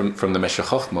seen this from the Meshech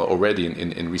Chochmah already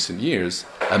in recent years,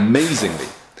 amazingly,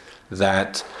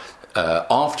 that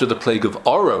after the plague of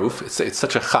Orov, it's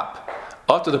such a chap,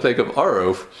 after the plague of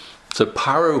Orov, so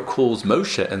Paro calls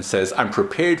Moshe and says, I'm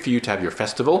prepared for you to have your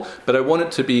festival, but I want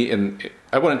it to be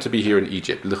here in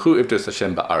Egypt. L'chu ivdos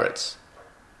Hashem ba'aretz.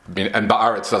 And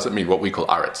ba'aretz doesn't mean what we call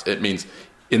aretz. It means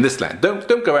in this land.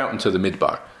 Don't go out into the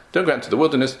midbar. Don't go out into the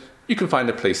wilderness. You can find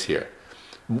a place here.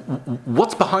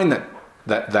 What's behind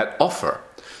that offer?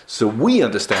 So we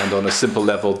understand on a simple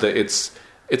level that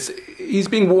he's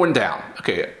being worn down.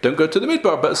 Okay, don't go to the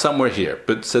midbar, but somewhere here.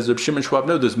 But says Reb Shimon Schwab,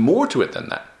 no, there's more to it than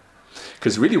that.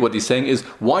 Because really what he's saying is,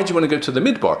 why do you want to go to the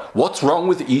midbar? What's wrong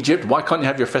with Egypt? Why can't you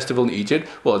have your festival in Egypt?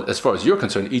 Well, as far as you're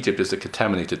concerned, Egypt is a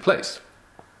contaminated place.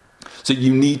 So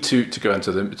you need to go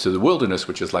into the wilderness,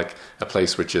 which is like a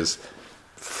place which is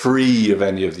free of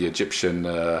any of the Egyptian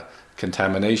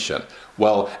contamination.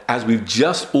 Well, as we've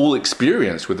just all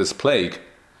experienced with this plague,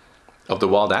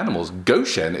 wild animals,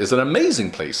 Goshen is an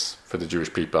amazing place for the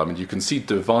Jewish people. I mean, you can see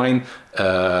divine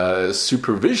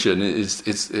supervision.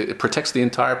 It protects the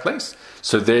entire place.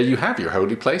 So there you have your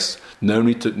holy place. No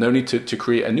need to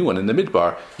create a new one in the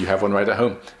Midbar. You have one right at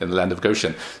home in the land of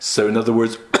Goshen. So in other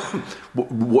words,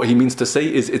 what he means to say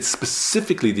is it's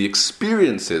specifically the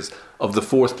experiences of the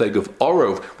fourth plague of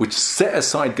Orov, which set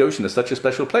aside Goshen as such a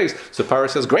special place. So Paro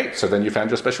says, great, so then you found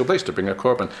your special place to bring a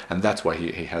korban. And that's why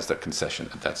he has that concession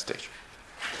at that stage.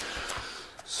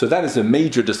 So that is a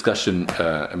major discussion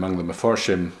among the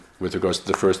Mefarshim with regards to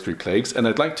the first three plagues. And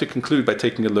I'd like to conclude by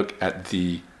taking a look at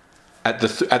the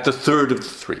third of the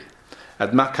three,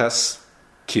 at Makas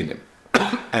Kinim.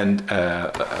 And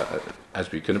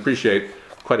as we can appreciate,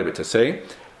 quite a bit to say.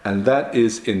 And that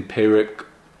is in Perek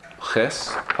Ches,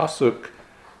 Pasuk,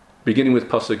 beginning with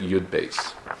Pasuk Yud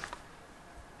Beis.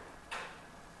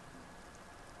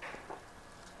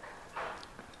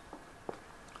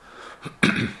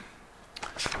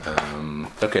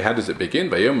 Okay, how does it begin?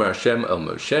 Vayomer Hashem el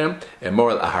Moshe,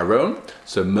 Emor el Aharon.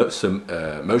 So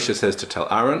Moshe says to tell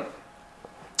Aaron,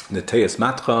 Neteyas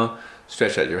Matra,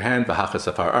 stretch out your hand, V'hachas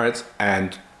afar aretz,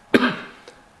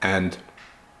 and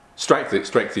strike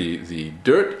the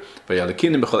dirt,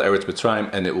 Vayalakinim b'chol eretz Mitzrayim,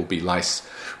 and it will be lice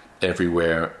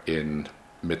everywhere in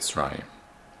Mitzrayim.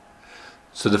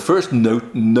 So the first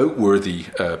noteworthy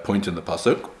point in the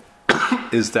pasuk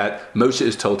is that Moshe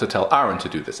is told to tell Aaron to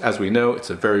do this. As we know, it's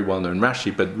a very well-known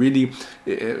Rashi, but really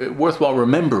worthwhile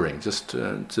remembering, just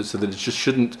so that it just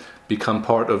shouldn't become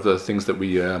part of the things that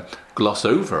we gloss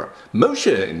over.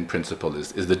 Moshe, in principle,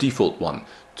 is the default one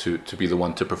to be the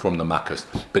one to perform the makkos,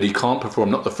 but he can't perform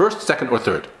not the first, second, or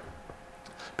third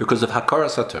because of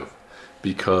hakaras hatov.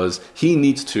 Because he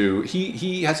needs to,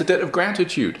 he has a debt of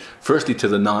gratitude. Firstly to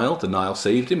the Nile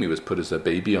saved him, he was put as a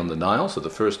baby on the Nile, so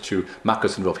the first two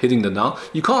makkos involve hitting the Nile.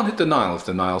 You can't hit the Nile if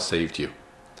the Nile saved you.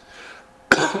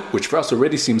 Which for us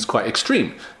already seems quite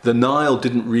extreme. The Nile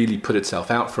didn't really put itself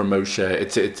out for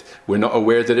Moshe. We're not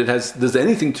aware that there's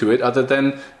anything to it other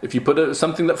than if you put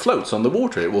something that floats on the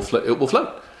water, it will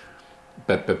float.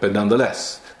 But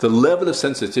nonetheless, the level of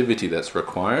sensitivity that's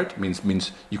required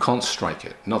means you can't strike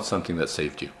it, not something that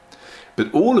saved you.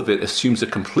 But all of it assumes a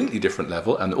completely different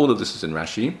level, and all of this is in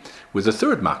Rashi, with the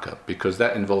third makkah, because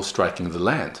that involves striking the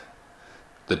land,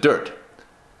 the dirt.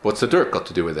 What's the dirt got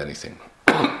to do with anything?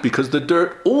 Because the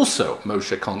dirt also,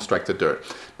 Moshe can't strike the dirt,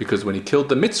 because when he killed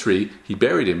the Mitzri, he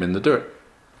buried him in the dirt.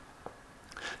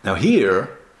 Now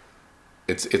here,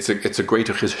 it's a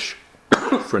greater chiddush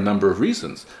for a number of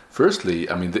reasons. Firstly,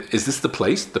 I mean, is this the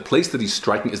place? The place that he's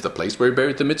striking is the place where he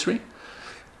buried the Mitzri?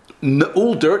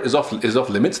 All dirt is off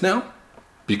limits now,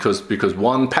 because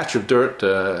one patch of dirt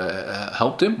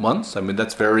helped him once. I mean,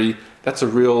 that's a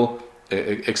real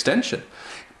extension.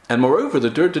 And moreover, the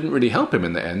dirt didn't really help him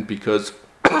in the end, because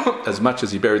as much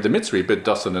as he buried the Mitzri, but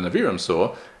Dasan and Aviram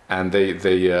saw, and they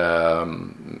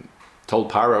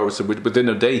told Paro, so within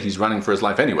a day he's running for his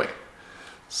life anyway.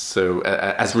 So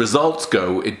as results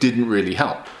go, it didn't really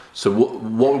help. So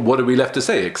what are we left to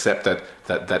say except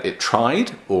that it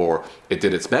tried, or it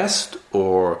did its best,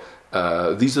 or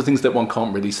these are things that one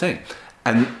can't really say,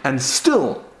 and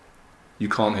still you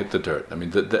can't hit the dirt. I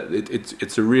mean,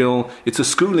 it's a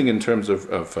schooling in terms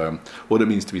of what it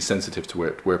means to be sensitive to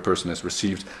where a person has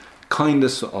received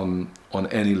kindness on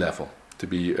any level, to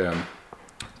be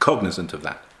cognizant of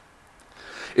that.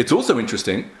 It's also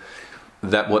interesting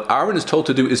that what Aaron is told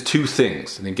to do is two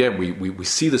things. And again, we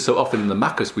see this so often in the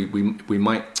makkos, we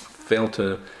might fail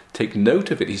to take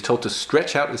note of it. He's told to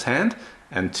stretch out his hand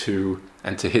and to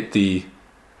hit the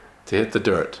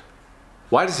dirt.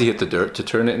 Why does he hit the dirt? To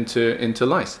turn it into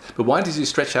lice. But why does he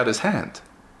stretch out his hand?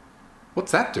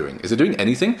 What's that doing? Is it doing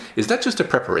anything? Is that just a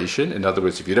preparation? In other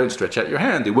words, if you don't stretch out your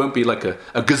hand, it won't be like a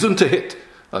gazunta hit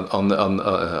on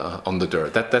the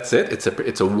dirt. That's it.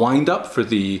 It's a wind up for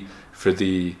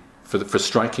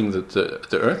striking the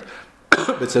earth.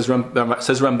 It says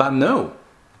Ramban, no.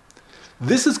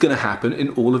 This is going to happen in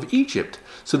all of Egypt.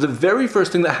 So the very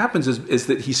first thing that happens is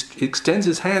that he extends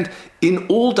his hand in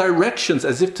all directions,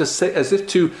 as if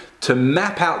to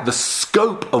map out the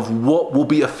scope of what will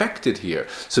be affected here.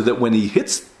 So that when he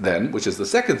hits, then, which is the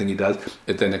second thing he does,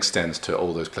 it then extends to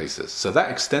all those places. So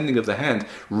that extending of the hand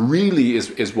really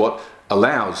is what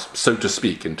allows, so to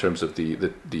speak, in terms of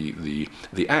the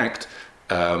act,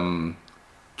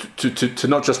 to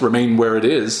not just remain where it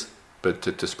is, but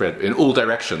to spread in all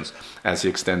directions as he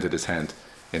extended his hand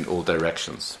in all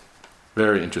directions.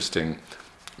 Very interesting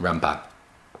Ramban.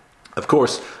 Of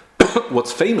course,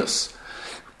 what's famous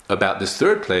about this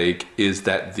third plague is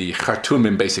that the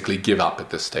Khartoumim basically give up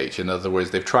at this stage. In other words,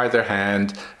 they've tried their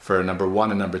hand for number 1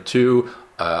 and number 2.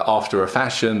 after a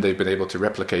fashion. They've been able to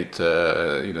replicate,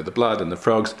 the blood and the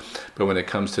frogs. But when it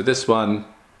comes to this one,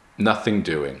 nothing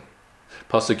doing.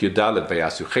 Pasuk Yudalet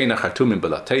vayasuchena chartumim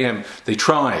belatehem. They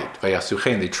tried.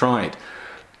 Vayasuchen. They tried.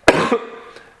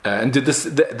 And did this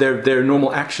their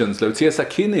normal actions. Lotzias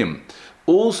akinim.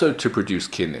 Also to produce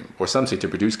kinim, or some say to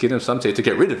produce kinim, some say to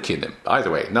get rid of kinim. Either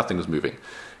way, nothing was moving.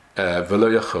 Velo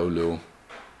yacholu.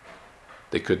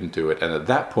 They couldn't do it. And at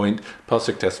that point,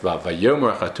 Pasuk Tesva,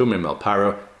 Vayomer Chatumim El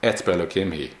Paro, Etzbe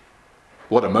Elokim Hi.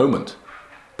 What a moment.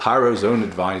 Paro's own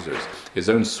advisors, his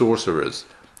own sorcerers,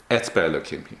 Etzbe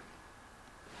Elokim Hi.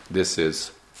 This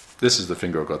is the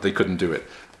finger of God. They couldn't do it.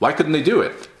 Why couldn't they do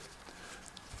it?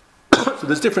 So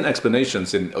there's different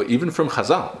explanations, even from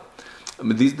Chazal. I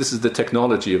mean, this is the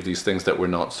technology of these things that we're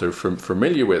not so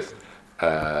familiar with.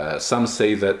 Some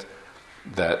say that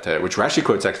which Rashi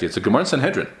quotes actually, it's a Gemara in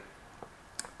Sanhedrin,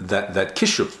 that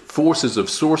kishuf, forces of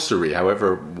sorcery,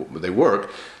 however they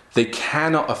work, they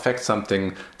cannot affect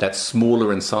something that's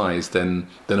smaller in size than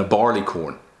a barley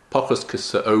corn. Pachos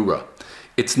kisa'ora.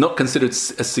 It's not considered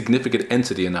a significant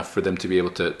entity enough for them to be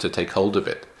able to take hold of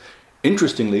it.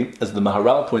 Interestingly, as the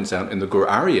Maharal points out in the Gur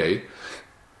Aryeh,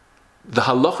 the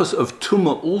halachas of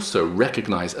tumah also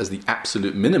recognize as the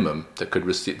absolute minimum that could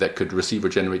receive or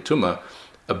generate tumah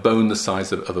a bone the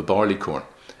size of a barley corn.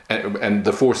 And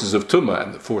the forces of tumah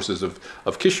and the forces of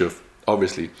kishuf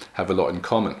obviously have a lot in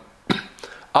common.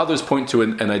 Others point to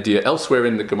an idea elsewhere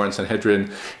in the Gemara in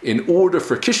Sanhedrin. In order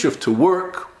for kishuf to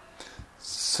work,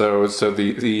 so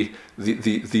the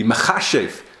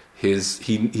machashev,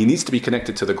 he needs to be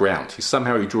connected to the ground. He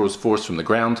draws force from the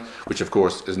ground, which of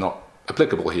course is not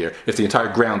applicable here. If the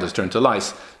entire ground is turned to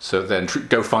lice, so then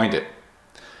go find it.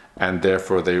 And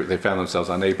therefore they found themselves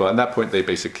unable. At that point they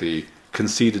basically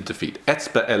conceded defeat.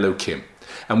 Etzba Elokim.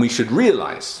 And we should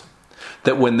realize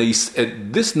that when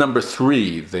this number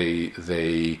 3,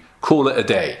 they call it a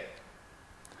day.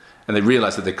 And they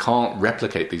realize that they can't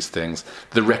replicate these things.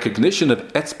 The recognition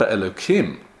of Etzba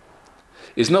Elokim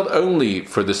is not only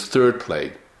for this third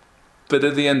plague, but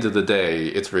at the end of the day,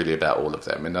 it's really about all of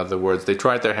them. In other words, they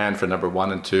tried their hand for number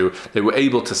 1 and 2. They were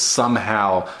able to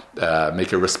somehow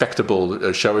make a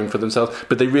respectable showing for themselves,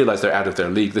 but they realized they're out of their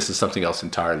league. This is something else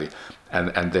entirely.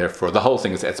 And therefore, the whole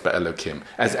thing is Etzba Elokim.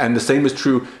 And the same is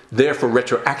true, therefore,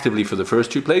 retroactively for the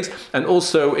first 2 plagues, and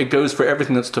also it goes for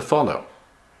everything that's to follow.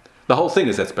 The whole thing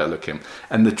is Etzba Elokim.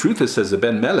 And the truth is, says the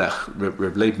Ben Melech,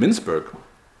 Reb Leib Mintzberg,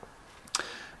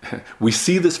 we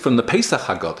see this from the Pesach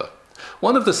Haggadah.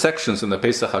 One of the sections in the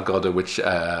Pesach Haggadah, which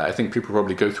I think people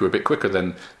probably go through a bit quicker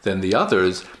than the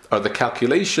others, are the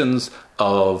calculations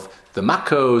of the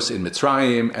Makos in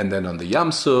Mitzrayim and then on the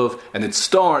Yam Suf, and it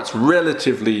starts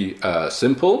relatively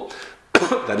simple.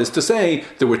 That is to say,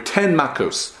 there were 10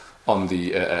 Makos on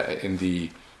in the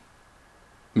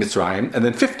Mitzrayim and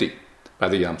then 50 by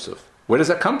the Yam Suf. Where does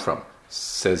that come from?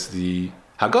 Says the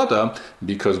Haggadah,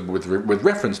 because with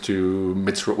reference to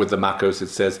Mitzrayim, with the Makos, it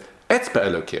says Etzba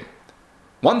Elokim.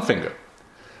 1 finger.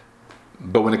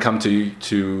 But when it comes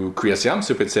to Kriyas Yam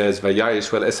Suf, it says Vayay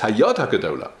Yisrael es hayad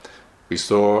hagadola. We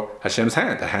saw Hashem's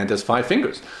hand. The hand has 5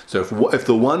 fingers. So if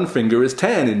the 1 finger is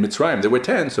 10 in Mitzrayim, there were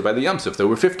 10. So by the Yam Suf, there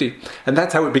were 50. And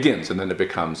that's how it begins. And then it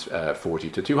becomes 40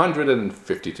 to 200 and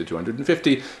 50 to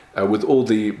 250, with all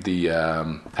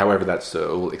however that's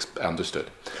all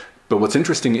understood. But what's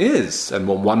interesting is, and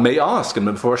one may ask, and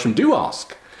the Mefarshim do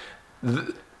ask,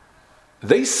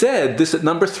 they said this at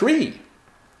number 3.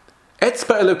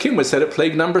 Etzba Elokim was said at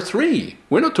plague number 3.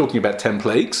 We're not talking about 10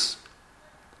 plagues.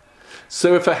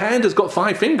 So if a hand has got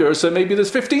 5 fingers, so maybe there's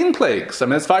 15 plagues. I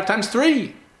mean, that's 5 times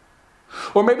 3.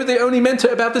 Or maybe they only meant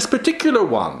it about this particular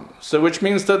one. So which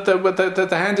means that the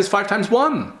hand is 5 times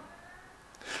 1.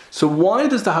 So why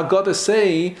does the Haggadah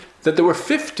say that there were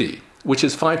 50, which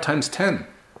is 5 times 10?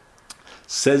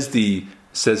 Says the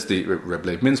Reb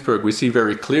Leib Mintzberg, we see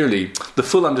very clearly the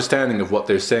full understanding of what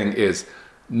they're saying is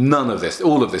none of this,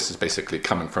 all of this is basically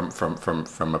coming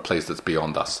from a place that's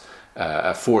beyond us,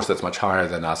 a force that's much higher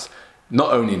than us.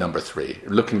 Not only number 3,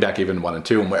 looking back even 1 and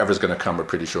 2, and whatever's going to come, we're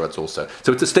pretty sure it's also.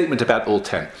 So it's a statement about all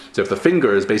 10. So if the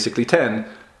finger is basically 10,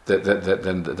 then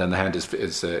the hand is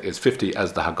 50,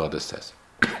 as the Haggadah says.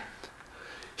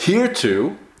 Here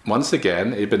too, once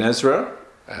again, Ibn Ezra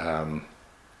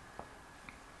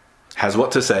has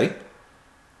what to say.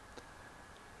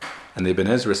 And Ibn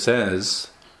Ezra says,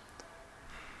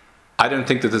 I don't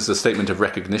think that this is a statement of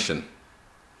recognition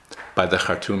by the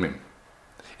Khartoumim.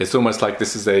 It's almost like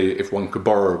this is if one could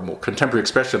borrow a more contemporary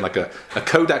expression, like a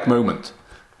Kodak moment.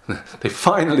 They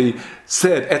finally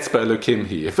said, Etzba Elokim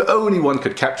Hi. If only one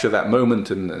could capture that moment,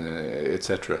 and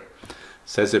etc.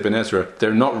 Says Ibn Ezra,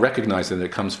 they're not recognizing that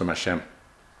it comes from Hashem.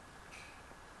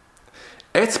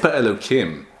 Etzba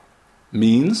Elokim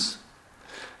means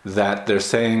that they're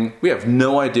saying, we have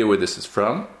no idea where this is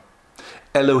from.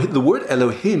 The word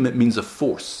Elohim means a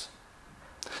force.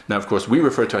 Now, of course, we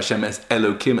refer to Hashem as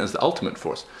Elokim, as the ultimate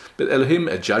force. But Elohim,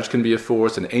 a judge can be a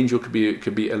force, an angel could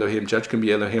be Elohim, judge can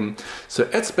be Elohim. So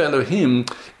Etzba Elohim,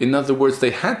 in other words,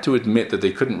 they had to admit that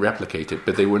they couldn't replicate it,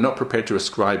 but they were not prepared to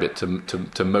ascribe it to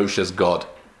Moshe as God.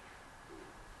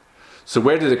 So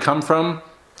where did it come from?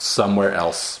 Somewhere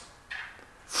else.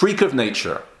 Freak of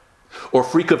nature, or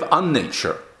freak of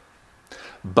unnature.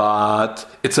 But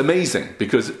it's amazing,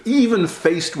 because even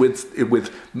faced with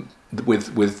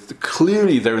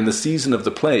clearly they're in the season of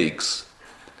the plagues,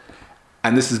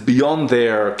 and this is beyond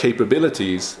their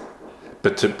capabilities,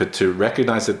 but to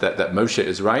recognize that Moshe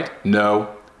is right? No.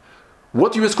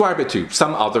 What do you ascribe it to?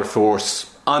 Some other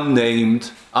force,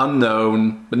 unnamed,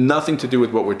 unknown, but nothing to do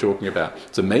with what we're talking about.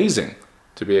 It's amazing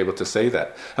to be able to say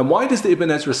that. And why does the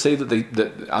Ibn Ezra say that they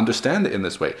understand it in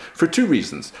this way? For two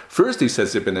reasons. First, he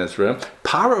says, Ibn Ezra,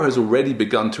 Paro has already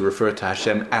begun to refer to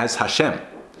Hashem as Hashem.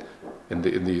 In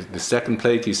the second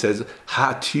plague, he says,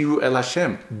 Ha'tiru el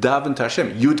Hashem, daven to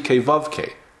Hashem, Yud Ke Vav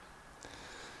Ke.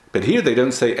 But here they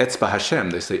don't say Etzba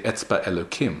Hashem, they say Etzba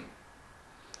Elokim.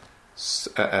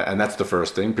 And that's the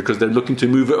first thing, because they're looking to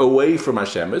move it away from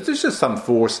Hashem. It's just some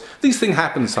force. These things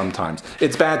happen sometimes.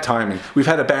 It's bad timing. We've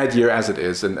had a bad year as it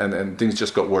is, and things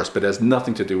just got worse, but it has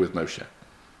nothing to do with Moshe.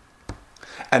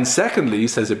 And secondly,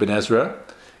 says Ibn Ezra,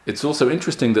 it's also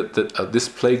interesting that this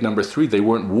plague number 3, they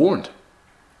weren't warned.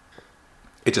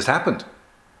 It just happened.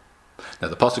 Now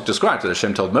the Pasuk describes that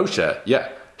Hashem told Moshe,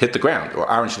 hit the ground,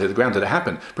 or Aaron should hit the ground, that it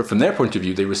happened. But from their point of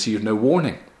view, they received no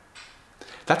warning.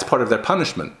 That's part of their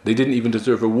punishment. They didn't even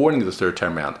deserve a warning the third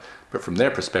time round. But from their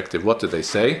perspective, what did they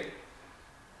say?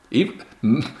 Even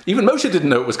Moshe didn't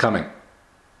know it was coming.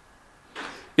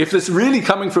 If this really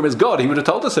coming from his God, he would have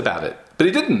told us about it. But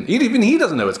he didn't. Even he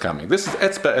doesn't know it's coming. This is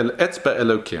Etzba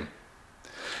Elokim.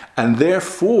 And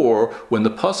therefore, when the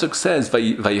Pasuk says,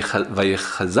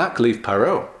 Vayechazak leiv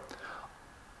Paro,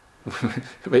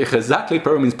 Vayechazak leiv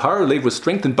Paro means Paro leiv was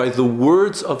strengthened by the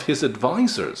words of his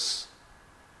advisors.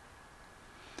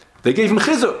 They gave him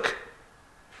chizuk.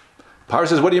 Paro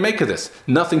says, what do you make of this?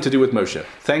 Nothing to do with Moshe.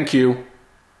 Thank you.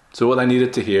 So all I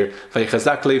needed to hear,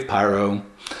 Vayechazak leiv Paro,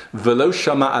 velo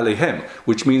shama alehem,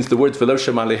 which means the words velo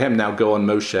shama alehem now go on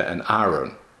Moshe and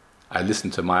Aaron. I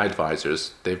listened to my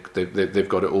advisors. They've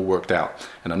got it all worked out,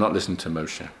 and I'm not listening to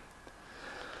Moshe.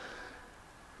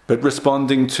 But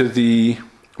responding to the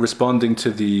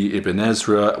Ibn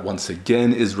Ezra once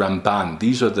again is Ramban.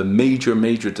 These are the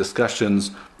major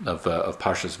discussions of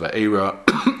Parshas Va'era.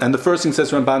 And the first thing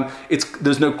says Ramban,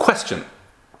 there's no question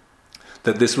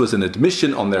that this was an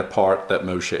admission on their part that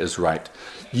Moshe is right.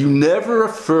 You never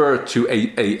refer to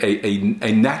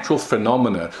a natural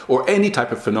phenomena or any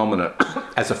type of phenomena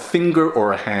as a finger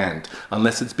or a hand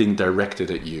unless it's being directed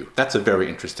at you. That's a very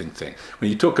interesting thing. When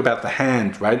you talk about the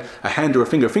hand, right? A hand or a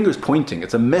finger is pointing.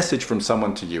 It's a message from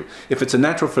someone to you. If it's a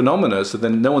natural phenomena, so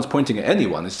then no one's pointing at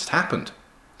anyone. It's just happened.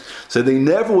 So they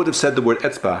never would have said the word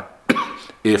etzba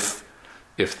if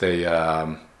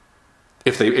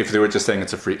they were just saying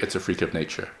it's a freak of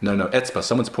nature. No, etzba,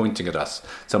 someone's pointing at us.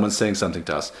 Someone's saying something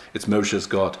to us. It's Moshe's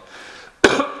God.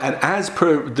 And as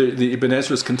per the Ibn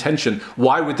Ezra's contention,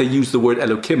 why would they use the word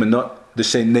Elokim and not the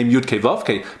same name Yud Ke Vav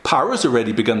Ke? Paro's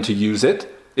already begun to use it.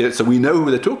 So we know who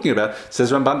they're talking about.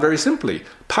 Says Ramban very simply.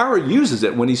 Paro uses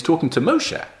it when he's talking to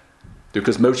Moshe,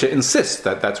 because Moshe insists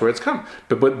that that's where it's come.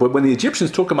 But when the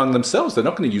Egyptians talk among themselves, they're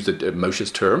not going to use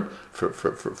Moshe's term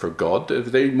for God.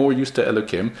 If they're more used to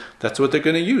Elokim, that's what they're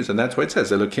going to use. And that's why it says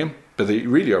Elokim. But they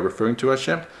really are referring to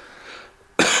Hashem.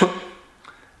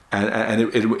 and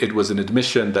it was an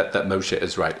admission that Moshe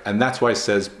is right. And that's why it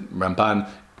says, Ramban,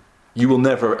 you will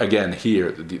never again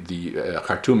hear the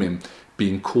Khartoumim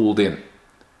being called in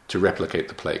to replicate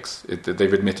the plagues.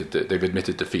 They've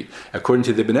admitted defeat. According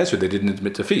to the Ibn Ezra, they didn't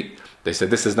admit defeat. They said,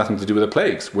 this has nothing to do with the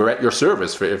plagues. We're at your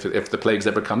service for if the plagues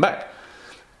ever come back.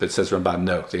 But it says Ramban,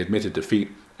 no, they admitted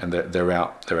defeat, and they're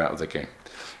out of the game.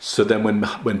 So then when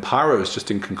Paro is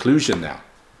just in conclusion now,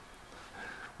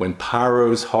 when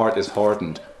Paro's heart is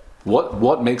hardened,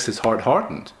 what makes his heart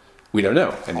hardened? We don't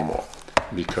know anymore,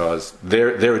 because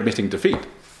they're admitting defeat.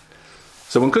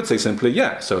 So one could say simply,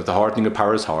 so the hardening of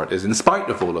Paro's heart is in spite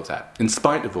of all of that.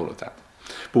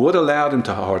 But what allowed him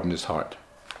to harden his heart?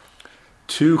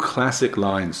 Two classic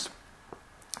lines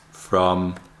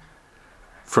from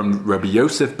Rabbeinu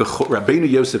Yosef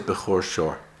Bechor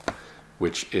Shor,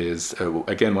 which is,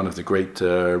 again, one of the great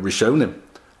Rishonim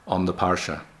on the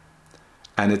Parsha.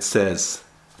 And it says,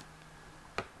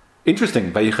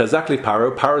 interesting, Vayichazak li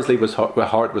Paro, Paro's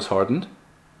heart was hardened.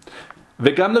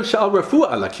 V'gam lo sha'al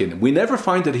refuah ala kinim. We never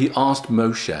find that he asked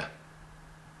Moshe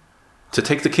to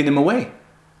take the kinim away,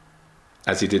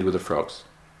 as he did with the frogs.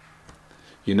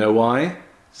 You know why?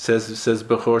 Says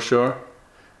Bechor Shor.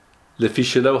 Lefi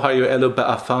shelo hayu elo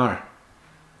ba'afar.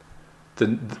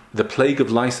 The plague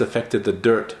of lice affected the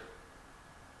dirt.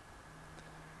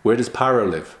 Where does Paro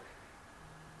live?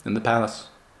 In the palace.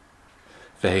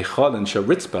 V'heichal and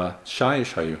sharitzba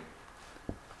shayish hayu.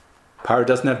 Paro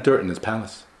doesn't have dirt in his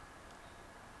palace.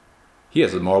 He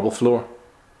has a marble floor.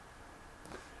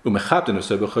 And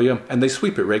they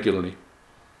sweep it regularly.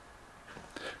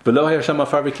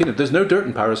 There's no dirt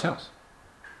in Paro's house.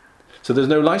 So there's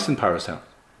no lice in Paro's house.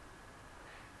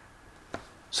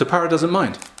 So Paro doesn't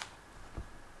mind.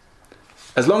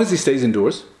 As long as he stays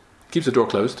indoors, keeps the door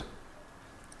closed,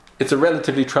 it's a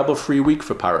relatively trouble-free week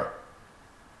for Paro.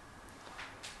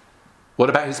 What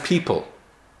about his people?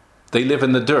 They live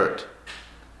in the dirt.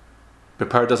 But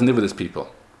Paro doesn't live with his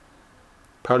people.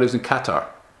 Paro lives in Qatar.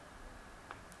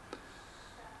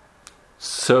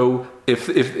 So if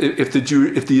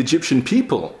the Egyptian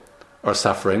people are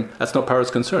suffering, that's not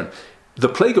Paro's concern. The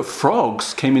plague of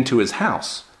frogs came into his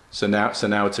house, so now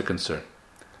it's a concern.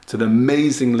 It's an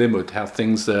amazing limud how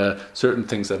certain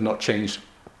things have not changed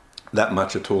that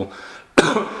much at all.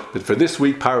 But for this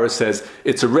week, Paro says,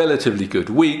 it's a relatively good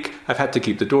week. I've had to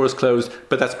keep the doors closed,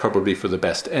 but that's probably for the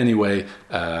best anyway.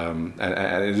 And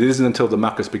it isn't until the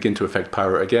makkos begin to affect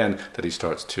Paro again that he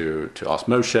starts to ask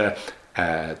Moshe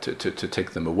to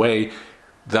take them away.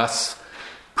 Thus,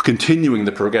 continuing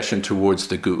the progression towards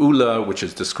the Geula, which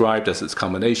is described as its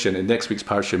culmination in next week's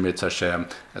Parsha Mirz Hashem,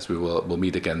 as we'll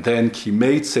meet again then. Ki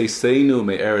meitzeseinu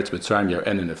me'eretz Mitzrayim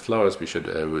yar'enu neflaos.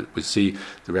 We see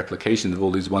the replication of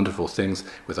all these wonderful things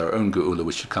with our own Geula,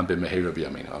 which should come b'mehera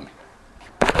b'yamin. Amen.